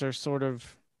 those are sort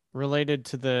of related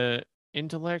to the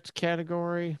intellect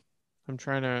category. I'm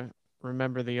trying to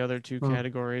remember the other two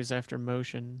categories after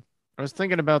motion. I was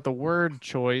thinking about the word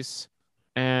choice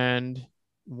and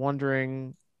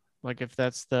wondering like if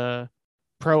that's the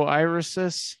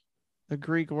proeiresis, the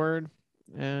Greek word,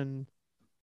 and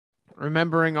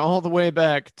remembering all the way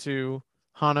back to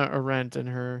Hannah Arendt and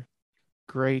her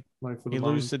great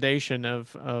elucidation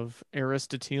of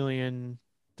Aristotelian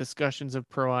discussions of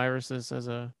proeiresis as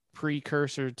a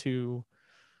precursor to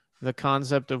the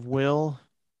concept of will.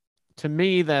 To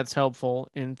me, that's helpful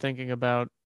in thinking about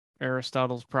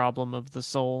Aristotle's problem of the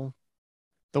soul.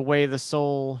 The way the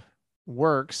soul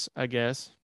works, I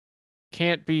guess,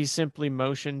 can't be simply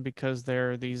motion because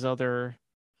there are these other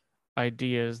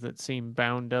ideas that seem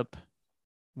bound up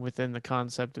within the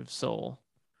concept of soul,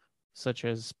 such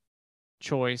as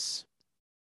choice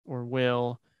or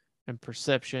will and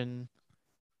perception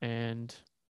and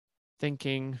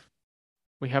thinking.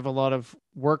 We have a lot of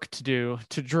work to do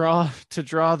to draw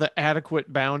the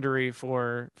adequate boundary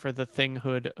for the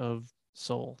thinghood of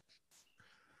soul.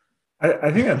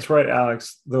 I think that's right,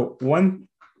 Alex. The one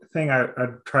thing I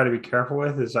try to be careful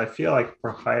with is I feel like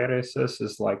proeiresis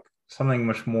is like something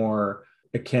much more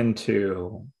akin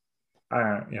to,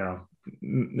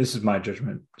 this is my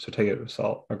judgment, so take it with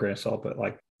a grain of salt, but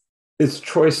like it's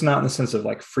choice not in the sense of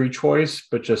like free choice,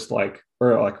 but just like,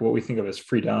 or like what we think of as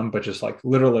freedom, but just like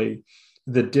literally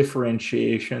the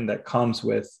differentiation that comes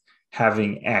with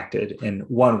having acted in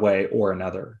one way or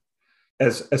another.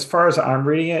 As far as I'm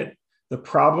reading it, the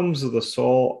problems of the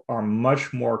soul are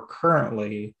much more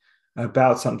currently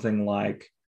about something like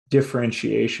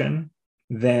differentiation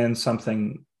than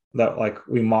something that like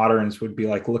we moderns would be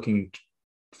like looking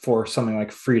for something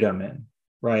like freedom in,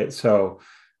 right? So,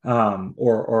 because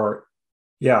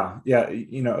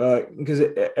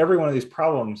every one of these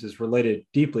problems is related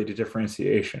deeply to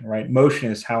differentiation, right?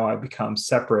 Motion is how I become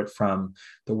separate from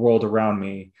the world around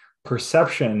me.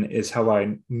 Perception is how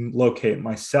I locate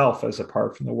myself as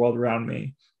apart from the world around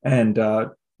me. And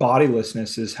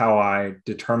bodilessness is how I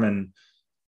determine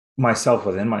myself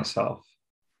within myself.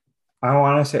 I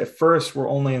want to say at first, we're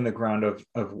only in the ground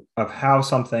of how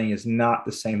something is not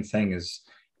the same thing as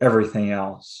everything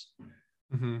else.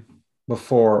 Mm-hmm.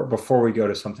 Before we go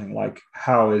to something like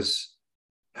how is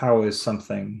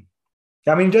something.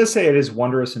 I mean, it does say it is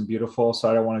wondrous and beautiful, so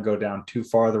I don't want to go down too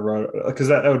far the road, because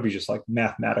that would be just like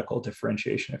mathematical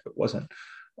differentiation if it wasn't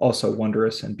also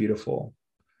wondrous and beautiful.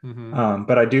 Mm-hmm.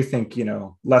 But I do think,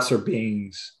 lesser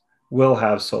beings will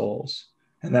have souls,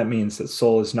 and that means that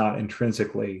soul is not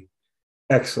intrinsically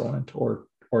excellent or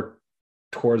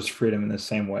towards freedom in the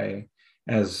same way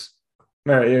as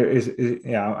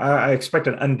I expect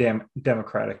an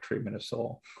undemocratic treatment of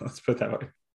soul. Let's put it that way.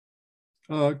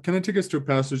 Can I take us to a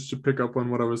passage to pick up on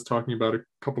what I was talking about a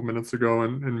couple minutes ago,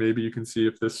 and maybe you can see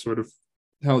if this sort of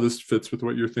how this fits with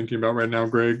what you're thinking about right now,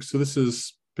 Greg. So this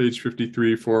is page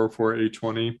 53, 404,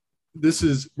 A20. This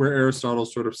is where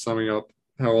Aristotle's sort of summing up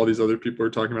how all these other people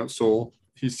are talking about soul.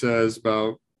 He says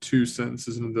about two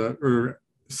sentences in that, or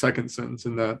second sentence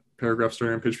in that paragraph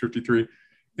starting on page 53.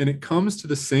 And it comes to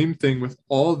the same thing with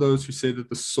all those who say that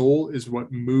the soul is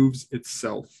what moves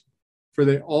itself. For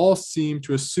they all seem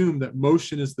to assume that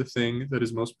motion is the thing that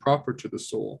is most proper to the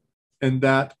soul, and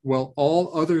that while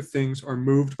all other things are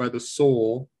moved by the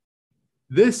soul,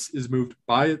 this is moved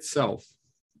by itself,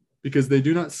 because they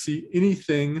do not see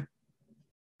anything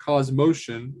cause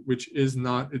motion which is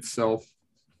not itself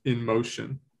in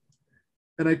motion.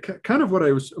 And I'm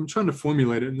trying to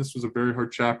formulate it, and this was a very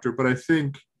hard chapter, but I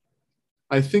think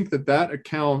that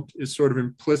account is sort of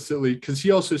implicitly, because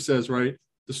he also says, right,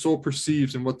 the soul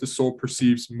perceives, and what the soul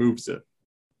perceives moves it,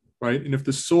 right? And if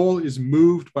the soul is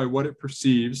moved by what it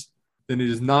perceives, then it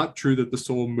is not true that the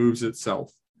soul moves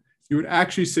itself. You would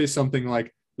actually say something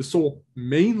like the soul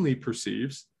mainly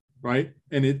perceives, right?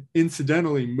 And it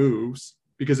incidentally moves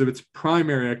because of its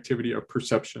primary activity of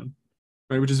perception,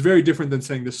 right? Which is very different than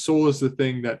saying the soul is the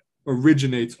thing that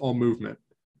originates all movement,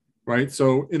 right?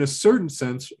 So in a certain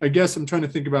sense, I guess I'm trying to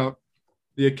think about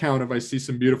the account of I see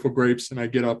some beautiful grapes and I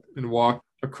get up and walk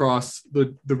across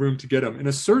the room to get them. In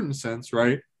a certain sense,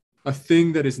 right, a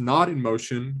thing that is not in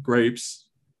motion, grapes,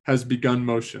 has begun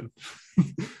motion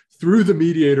through the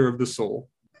mediator of the soul.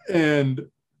 And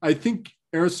I think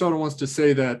Aristotle wants to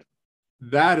say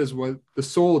that is what the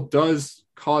soul does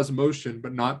cause motion,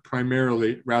 but not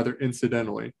primarily, rather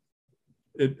incidentally.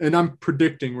 And I'm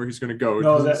predicting where he's going to go. He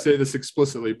doesn't say this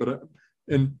explicitly, but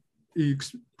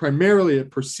primarily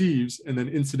it perceives, and then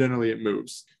incidentally it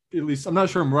moves. At least, I'm not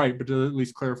sure I'm right, but to at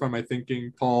least clarify my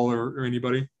thinking, Paul or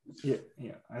anybody. Yeah.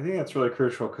 I think that's really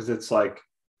crucial, because it's like,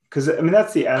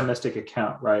 that's the atomistic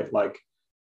account, right? Like,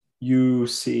 you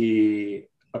see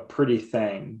a pretty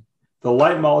thing, the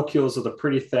light molecules of the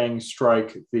pretty thing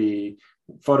strike the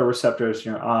photoreceptors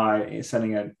in your eye,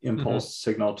 sending an impulse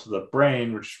signal to the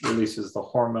brain, which releases the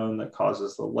hormone that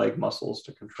causes the leg muscles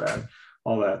to contract,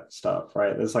 all that stuff,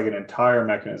 right? It's like an entire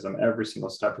mechanism. Every single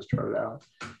step is charted out.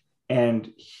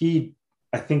 And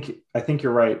I think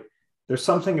you're right. There's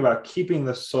something about keeping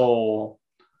the soul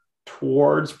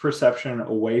towards perception,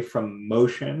 away from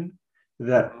motion,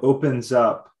 that opens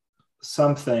up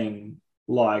something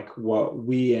like what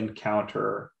we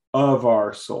encounter of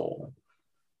our soul.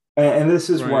 And this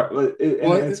is right.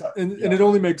 It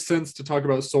only makes sense to talk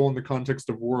about soul in the context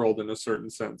of world in a certain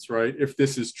sense, right? If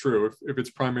this is true, if it's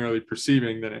primarily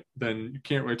perceiving, then you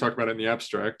can't really talk about it in the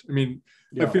abstract. I mean,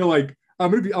 I feel like I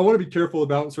want to be careful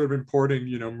about sort of importing,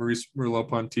 Maurice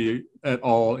Merleau-Ponty et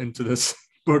al. Into this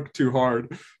book too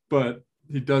hard, but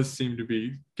he does seem to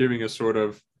be giving a sort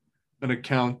of an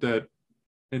account that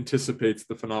anticipates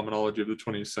the phenomenology of the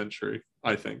 20th century,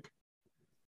 I think.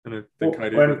 And I think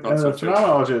the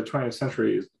phenomenology of the 20th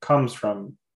century comes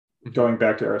from going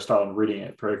back to Aristotle and reading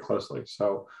it very closely.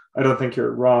 So I don't think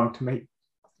you're wrong to make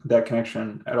that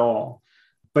connection at all.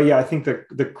 But yeah, I think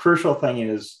the crucial thing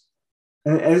is,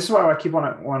 and this is why I keep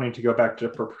wanting to go back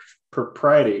to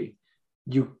propriety.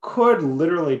 You could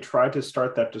literally try to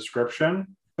start that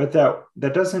description, but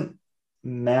that doesn't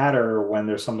matter when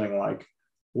there's something like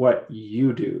what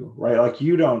you do, right? Like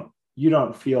you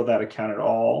don't feel that account at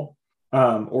all,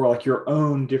 or like your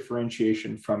own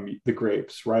differentiation from the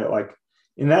grapes, right? Like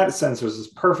in that sense, there's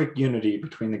this perfect unity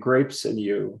between the grapes and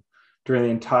you during the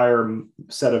entire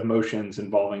set of motions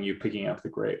involving you picking up the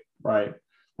grape, right?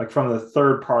 Like from the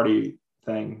third party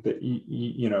thing that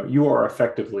you are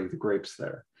effectively the grapes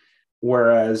there.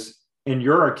 Whereas in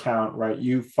your account, right,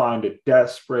 you find a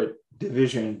desperate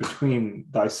division between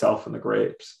thyself and the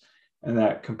grapes, and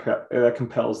that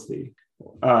compels thee,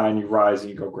 and you rise and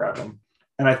you go grab them.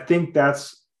 And I think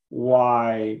that's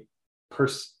why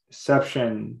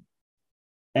perception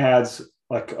adds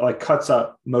like cuts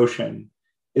up motion.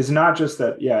 Is not just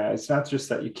that, it's not just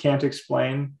that you can't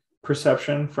explain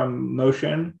perception from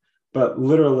motion, but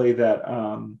literally that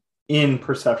in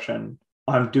perception,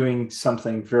 I'm doing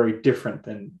something very different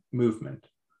than movement,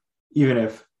 even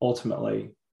if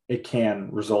ultimately it can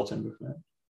result in movement.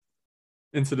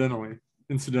 Incidental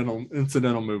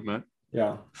movement.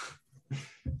 Yeah.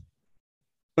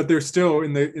 But there's still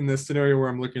in the scenario where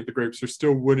I'm looking at the grapes, there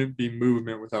still wouldn't be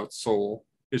movement without soul.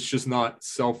 It's just not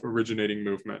self-originating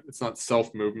movement. It's not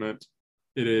self-movement.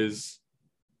 It is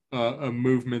a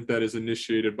movement that is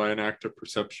initiated by an act of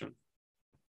perception.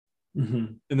 Mm-hmm.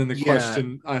 And then the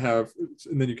question I have,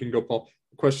 and then you can go, Paul.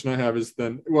 The question I have is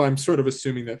then, well, I'm sort of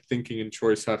assuming that thinking and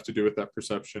choice have to do with that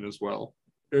perception as well.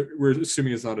 We're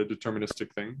assuming it's not a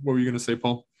deterministic thing. What were you going to say,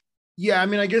 Paul? Yeah, I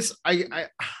mean, I guess I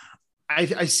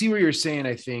see what you're saying.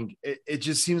 I think it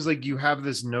just seems like you have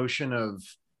this notion of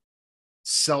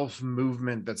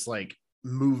self-movement that's like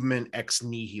movement ex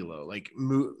nihilo, like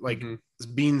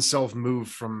being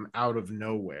self-moved from out of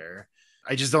nowhere.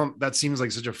 I just don't, that seems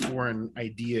like such a foreign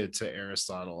idea to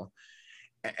Aristotle.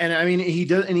 And I mean,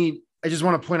 I just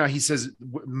want to point out, he says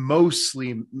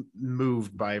mostly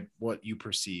moved by what you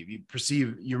perceive.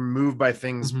 You're moved by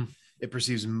things it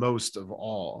perceives most of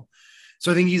all.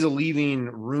 So I think he's leaving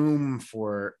room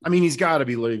for, I mean, he's got to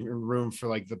be leaving room for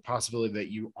like the possibility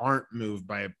that you aren't moved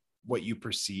by what you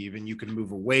perceive and you can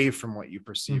move away from what you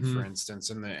perceive, for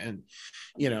instance. And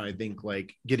I think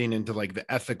like getting into like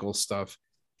the ethical stuff,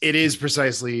 it is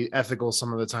precisely ethical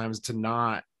some of the times to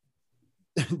not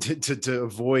to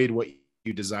avoid what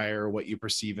you desire or what you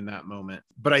perceive in that moment.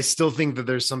 But I still think that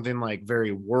there's something like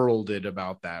very worlded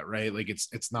about that, right? Like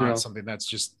it's not something that's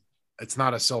just, it's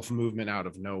not a self movement out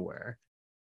of nowhere.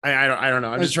 I don't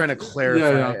know. I'm just trying to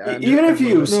clarify. Even if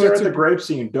you stare at the grapes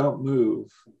and you don't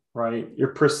move, right?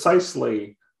 You're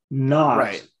precisely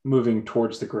not moving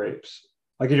towards the grapes.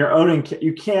 Like in your own,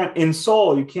 you can't, in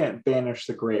soul, you can't banish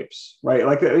the grapes, right?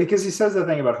 Like, because he says the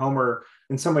thing about Homer,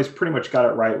 in some ways, pretty much got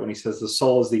it right when he says the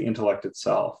soul is the intellect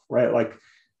itself, right? Like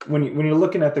when you're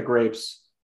looking at the grapes,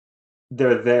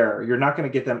 they're there. You're not going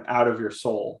to get them out of your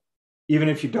soul. Even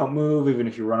if you don't move, even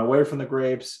if you run away from the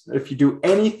grapes, if you do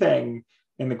anything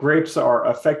and the grapes are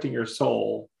affecting your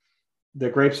soul, the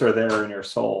grapes are there in your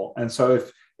soul. And so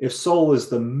if soul is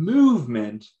the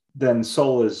movement, then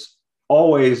soul is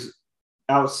always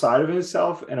outside of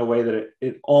itself in a way that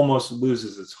it almost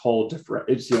loses its whole different,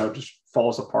 it's, just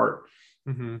falls apart.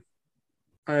 Mm-hmm.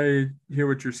 I hear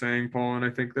what you're saying, Paul, and I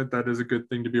think that is a good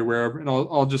thing to be aware of. And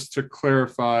I'll just to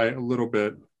clarify a little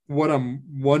bit, what I'm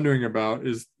wondering about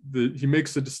is that he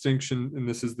makes a distinction, and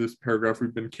this is this paragraph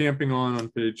we've been camping on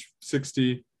page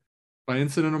 60. By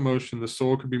incidental motion, the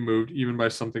soul could be moved even by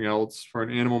something else, for an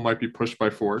animal might be pushed by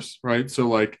force, right? So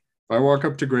like, if I walk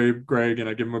up to Greg and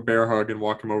I give him a bear hug and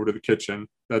walk him over to the kitchen,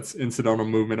 that's incidental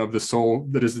movement of the soul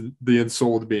that is the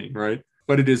ensouled being, right?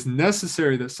 But it is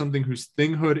necessary that something whose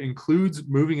thinghood includes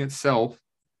moving itself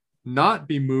not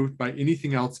be moved by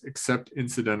anything else except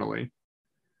incidentally.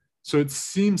 So it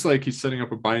seems like he's setting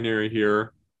up a binary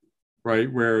here,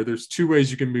 right? Where there's two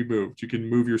ways you can be moved. You can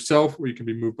move yourself or you can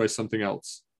be moved by something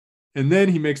else. And then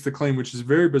he makes the claim, which is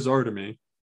very bizarre to me,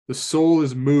 the soul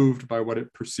is moved by what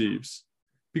it perceives.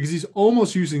 Because he's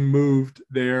almost using moved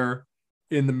there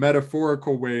in the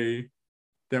metaphorical way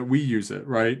that we use it,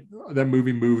 right? That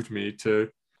movie moved me to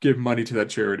give money to that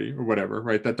charity or whatever,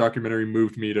 right? That documentary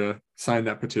moved me to sign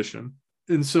that petition.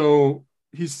 And so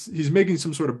he's making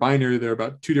some sort of binary there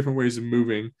about two different ways of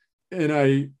moving. And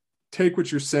I take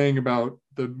what you're saying about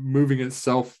the moving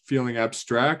itself feeling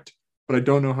abstract, but I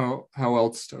don't know how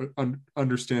else to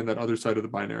understand that other side of the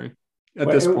binary at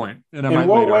this point. And in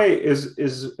what way is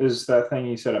that thing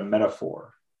you said a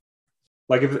metaphor?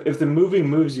 Like if the moving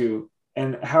moves you,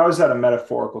 and how is that a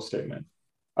metaphorical statement?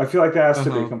 I feel like that has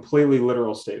to be a completely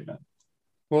literal statement.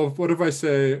 Well, what if I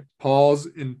say Paul's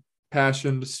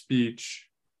impassioned speech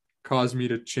caused me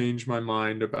to change my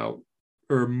mind about,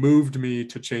 or moved me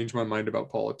to change my mind about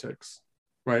politics,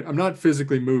 right? I'm not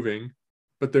physically moving,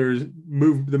 but there's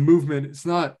the movement. It's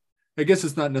not, I guess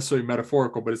it's not necessarily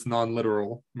metaphorical, but it's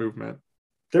non-literal movement.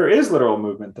 There is literal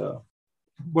movement though.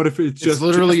 What if it's just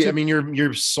literally, I mean,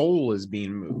 your soul is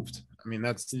being moved. I mean,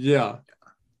 that's, yeah.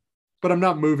 But I'm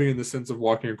not moving in the sense of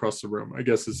walking across the room, I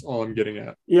guess is all I'm getting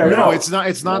at. Yeah, no, it's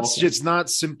not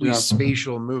simply Yeah.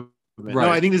 spatial movement. Right. No,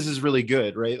 I think this is really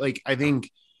good, right? Like, I think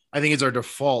it's our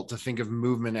default to think of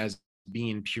movement as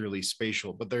being purely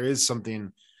spatial, but there is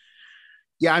something.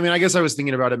 Yeah, I mean, I guess I was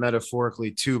thinking about it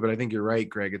metaphorically too, but I think you're right,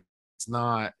 Greg. It's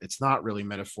not really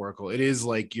metaphorical. It is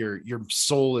like your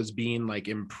soul is being like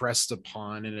impressed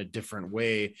upon in a different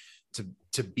way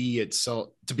to be itself,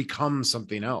 to become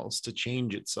something else, to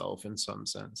change itself in some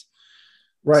sense.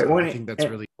 Right. So I think that's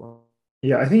really cool.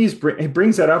 Yeah, I think he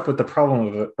brings that up with the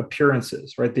problem of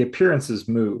appearances, right? The appearances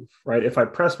move, right? If I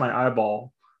press my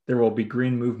eyeball, there will be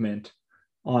green movement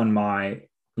on my,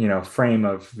 frame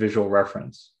of visual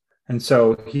reference. And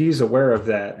so he's aware of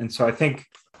that. And so I think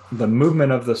the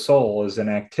movement of the soul is an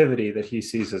activity that he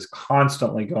sees as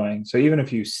constantly going. So even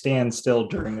if you stand still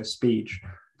during a speech,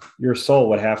 your soul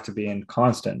would have to be in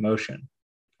constant motion,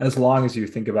 as long as you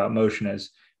think about motion as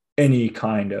any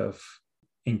kind of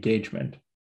engagement.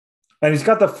 And he's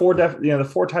got the four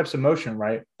types of motion,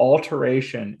 right?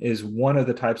 Alteration is one of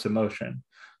the types of motion.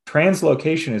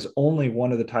 Translocation is only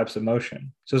one of the types of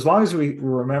motion. So as long as we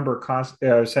remember,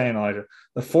 I was saying, Elijah,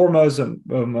 the four modes of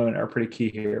movement are pretty key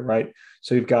here, right?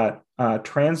 So you've got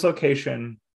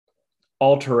translocation,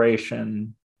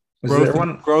 alteration,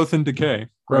 growth and decay.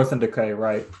 Growth and decay,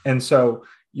 right? And so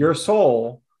your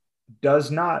soul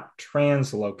does not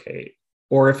translocate,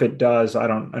 or if it does, I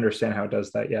don't understand how it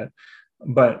does that yet.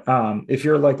 But if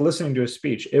you're like listening to a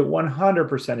speech, it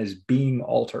 100% is being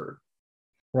altered,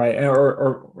 right?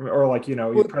 Or like,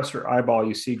 you press your eyeball,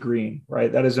 you see green,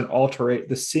 right? That is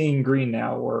the seeing green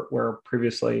now, where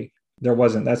previously there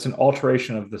wasn't. That's an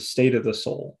alteration of the state of the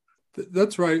soul.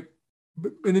 That's right.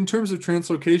 And in terms of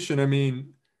translocation, I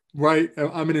mean, right,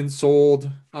 I'm an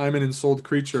ensouled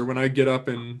creature. When I get up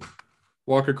and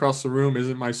walk across the room,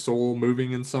 isn't my soul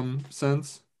moving in some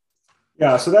sense?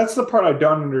 Yeah, so that's the part I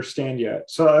don't understand yet.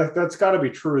 So that's got to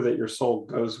be true that your soul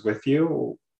goes with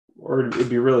you, or it'd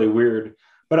be really weird.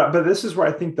 But this is where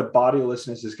I think the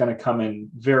bodilessness is going to come in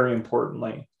very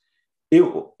importantly. It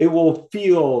will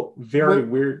feel very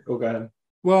weird. Oh, go ahead.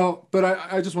 Well, but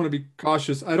I just want to be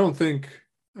cautious. I don't think,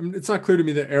 it's not clear to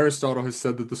me that Aristotle has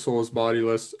said that the soul is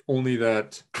bodiless, only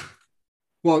that,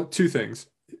 well, two things.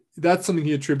 That's something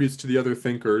he attributes to the other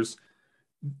thinkers.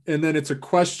 And then it's a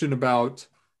question about,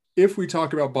 if we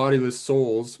talk about bodiless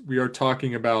souls, we are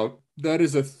talking about, that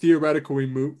is a theoretical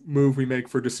move we make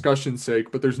for discussion's sake,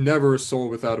 but there's never a soul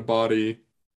without a body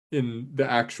in the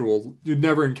actual, you'd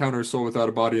never encounter a soul without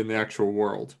a body in the actual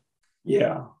world.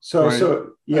 Yeah.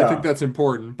 So yeah. I think that's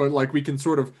important, but like we can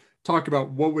sort of talk about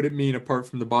what would it mean apart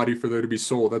from the body for there to be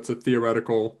soul. That's a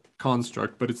theoretical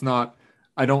construct, but it's not,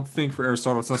 I don't think for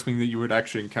Aristotle, it's not something that you would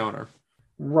actually encounter.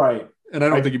 Right. And I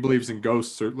don't think he believes in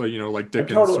ghosts or like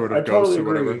Dickens sort of ghosts or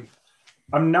whatever.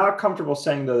 I'm not comfortable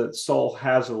saying that soul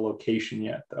has a location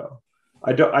yet, though.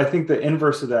 I think the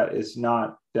inverse of that is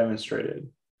not demonstrated.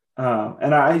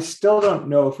 And I still don't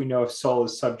know if soul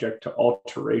is subject to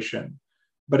alteration,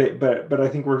 but I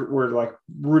think we're like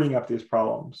rooting up these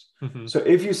problems. Mm-hmm. So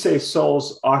if you say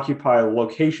souls occupy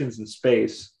locations in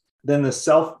space, then the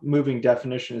self-moving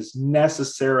definition is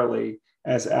necessarily,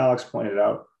 as Alex pointed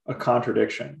out, a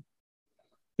contradiction,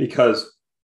 because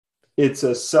it's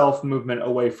a self-movement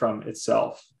away from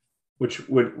itself, which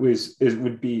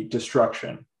would be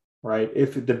destruction, right?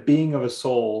 If the being of a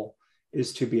soul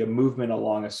is to be a movement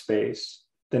along a space,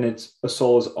 then a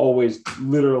soul is always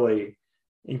literally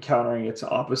encountering its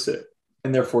opposite,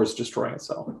 and therefore it's destroying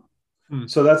itself.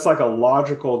 So that's like a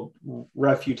logical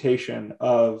refutation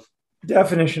of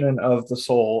definition of the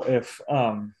soul if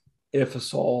a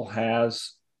soul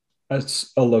has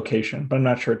a location, but I'm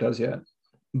not sure it does yet.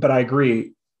 But I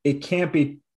agree, it can't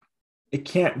be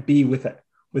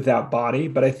without body,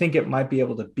 but I think it might be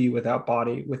able to be without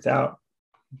body without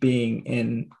being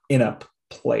in a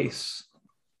place.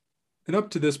 And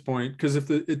up to this point, because if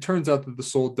it turns out that the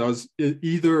soul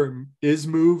either is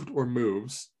moved or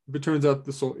moves, if it turns out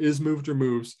the soul is moved or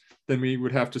moves, then we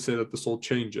would have to say that the soul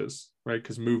changes, right?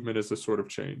 Because movement is a sort of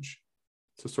change.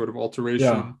 It's a sort of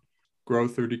alteration,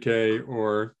 growth or decay,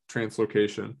 or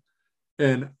translocation.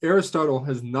 And Aristotle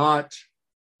has not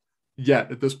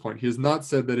yet, at this point, he has not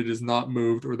said that it is not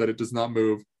moved or that it does not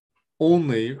move.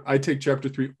 Only, I take chapter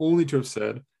 3 only to have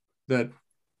said that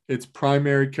its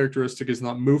primary characteristic is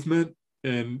not movement.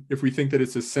 And if we think that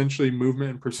it's essentially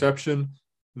movement and perception,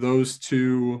 those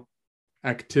two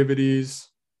activities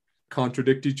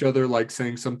contradict each other, like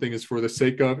saying something is for the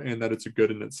sake of and that it's a good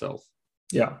in itself.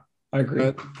 Yeah, I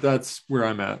agree. That's where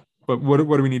I'm at. But what do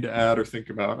we need to add or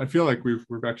think about? I feel like we've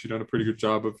actually done a pretty good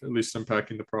job of at least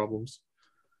unpacking the problems.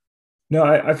 No,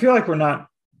 I feel like we're not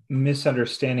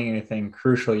misunderstanding anything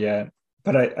crucial yet.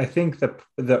 But I think the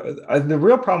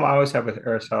real problem I always have with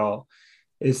Aristotle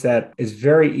is that it's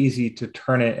very easy to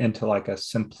turn it into like a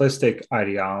simplistic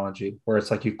ideology where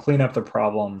it's like you clean up the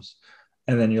problems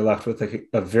and then you're left with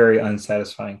a very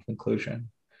unsatisfying conclusion.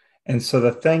 And so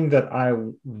the thing that I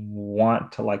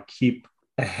want to like keep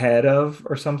ahead of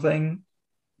or something,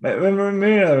 maybe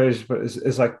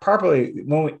is like properly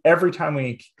every time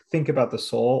we think about the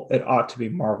soul, it ought to be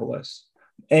marvelous.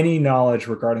 Any knowledge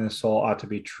regarding the soul ought to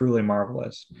be truly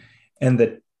marvelous. And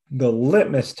the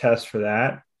litmus test for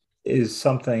that is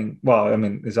something, well, I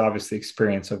mean, is obviously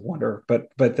experience of wonder,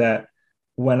 but that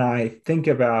when I think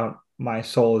about my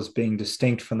soul as being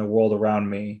distinct from the world around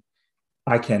me,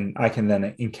 I can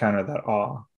then encounter that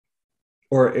awe.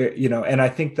 Or, you know, and I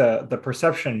think the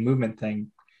perception movement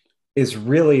thing is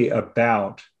really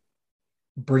about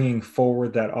bringing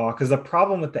forward that awe. Because the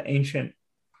problem with the ancient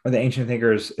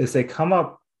thinkers is they come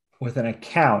up with an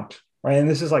account, right? And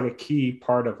this is like a key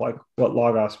part of like what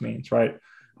logos means, right?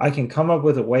 I can come up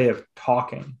with a way of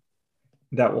talking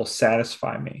that will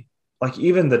satisfy me. Like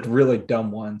even the really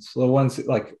dumb ones, the ones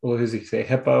like, what does he say,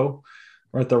 Hippo,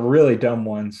 right? The really dumb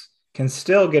ones can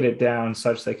still get it down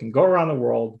such they can go around the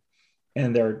world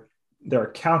and their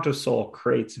account of soul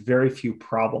creates very few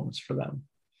problems for them.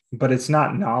 But it's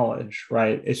not knowledge,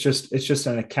 right? It's just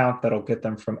an account that'll get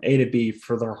them from A to B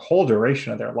for their whole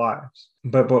duration of their lives.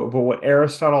 But what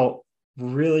Aristotle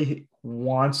really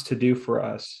wants to do for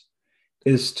us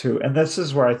is to, and this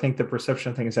is where I think the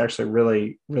perception thing is actually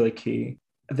really, really key.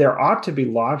 There ought to be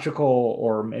logical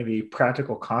or maybe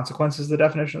practical consequences to the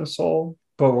definition of soul,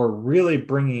 but we're really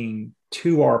bringing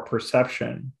to our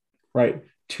perception, right,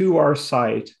 to our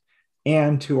sight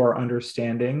and to our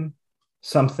understanding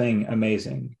something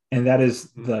amazing. And that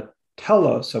is the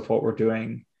telos of what we're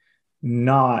doing,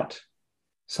 not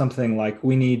something like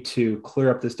we need to clear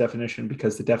up this definition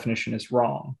because the definition is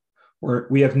wrong.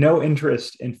 We have no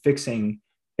interest in fixing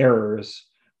errors.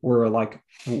 We're like,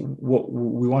 what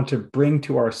we want to bring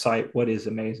to our sight what is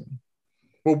amazing.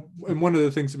 Well, and one of the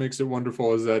things that makes it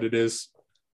wonderful is that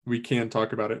we can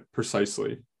talk about it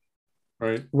precisely,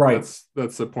 right? Right.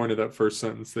 That's the point of that first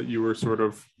sentence that you were sort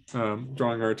of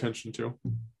drawing our attention to.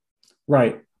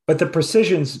 Right. But the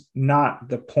precision's not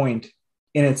the point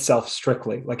in itself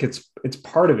strictly. Like it's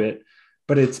part of it,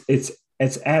 but it's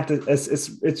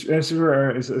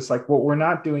like what we're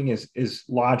not doing is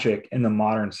logic in the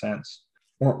modern sense.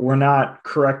 We're not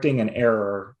correcting an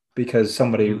error because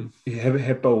somebody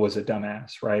Hippo was a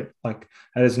dumbass, right? Like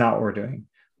that is not what we're doing.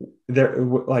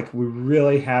 Like we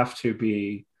really have to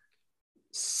be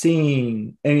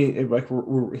seeing any, like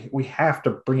we have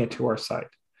to bring it to our sight,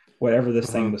 whatever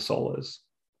this thing the soul is.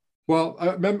 Well,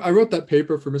 I wrote that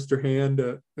paper for Mr. Hand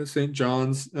at St.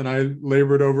 John's, and I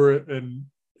labored over it, and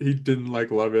he didn't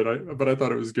love it, but I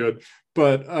thought it was good.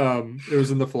 But it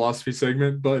was in the philosophy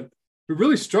segment. But it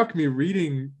really struck me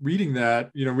reading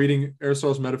that, reading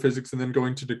Aristotle's Metaphysics and then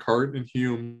going to Descartes and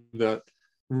Hume, that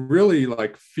really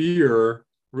fear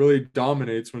really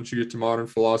dominates once you get to modern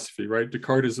philosophy, right?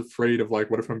 Descartes is afraid of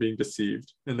what if I'm being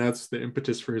deceived? And that's the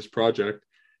impetus for his project.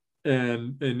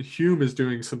 And Hume is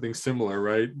doing something similar,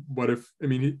 right?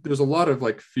 There's a lot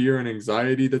of fear and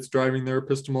anxiety that's driving their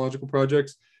epistemological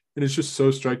projects. And it's just so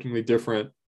strikingly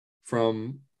different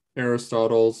from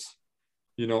Aristotle's,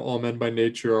 all men by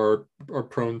nature are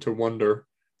prone to wonder.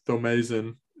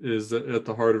 Thomason is at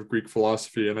the heart of Greek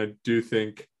philosophy. And I do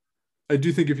think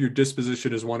if your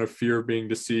disposition is one of fear of being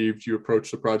deceived, you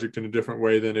approach the project in a different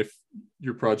way than if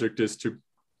your project is to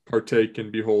partake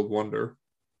and behold wonder.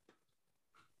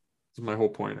 That's my whole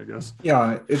point, I guess.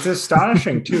 Yeah, it's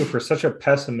astonishing too for such a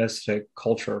pessimistic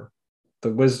culture.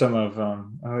 The wisdom of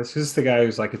this is the guy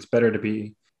who's like, it's better to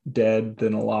be dead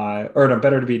than alive, or no,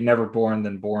 better to be never born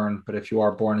than born. But if you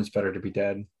are born, it's better to be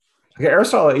dead. Okay,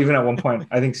 Aristotle even at one point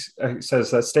I think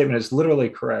says that statement is literally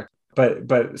correct,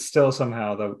 but still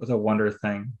somehow the wonder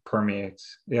thing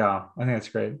permeates. Yeah, I think that's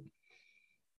great.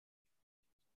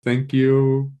 Thank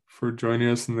you for joining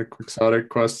us in the quixotic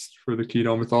quest for the key to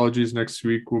all mythologies. Next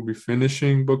week, we'll be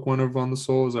finishing book 1 of On the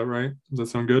Soul. Is that right? Does that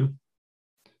sound good?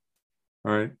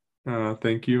 All right.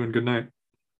 Thank you and good night.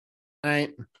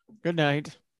 Night. Good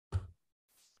night.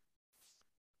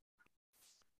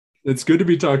 It's good to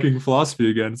be talking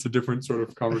philosophy again. It's a different sort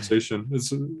of conversation.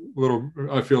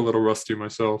 I feel a little rusty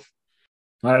myself.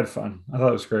 I had fun. I thought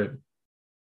it was great.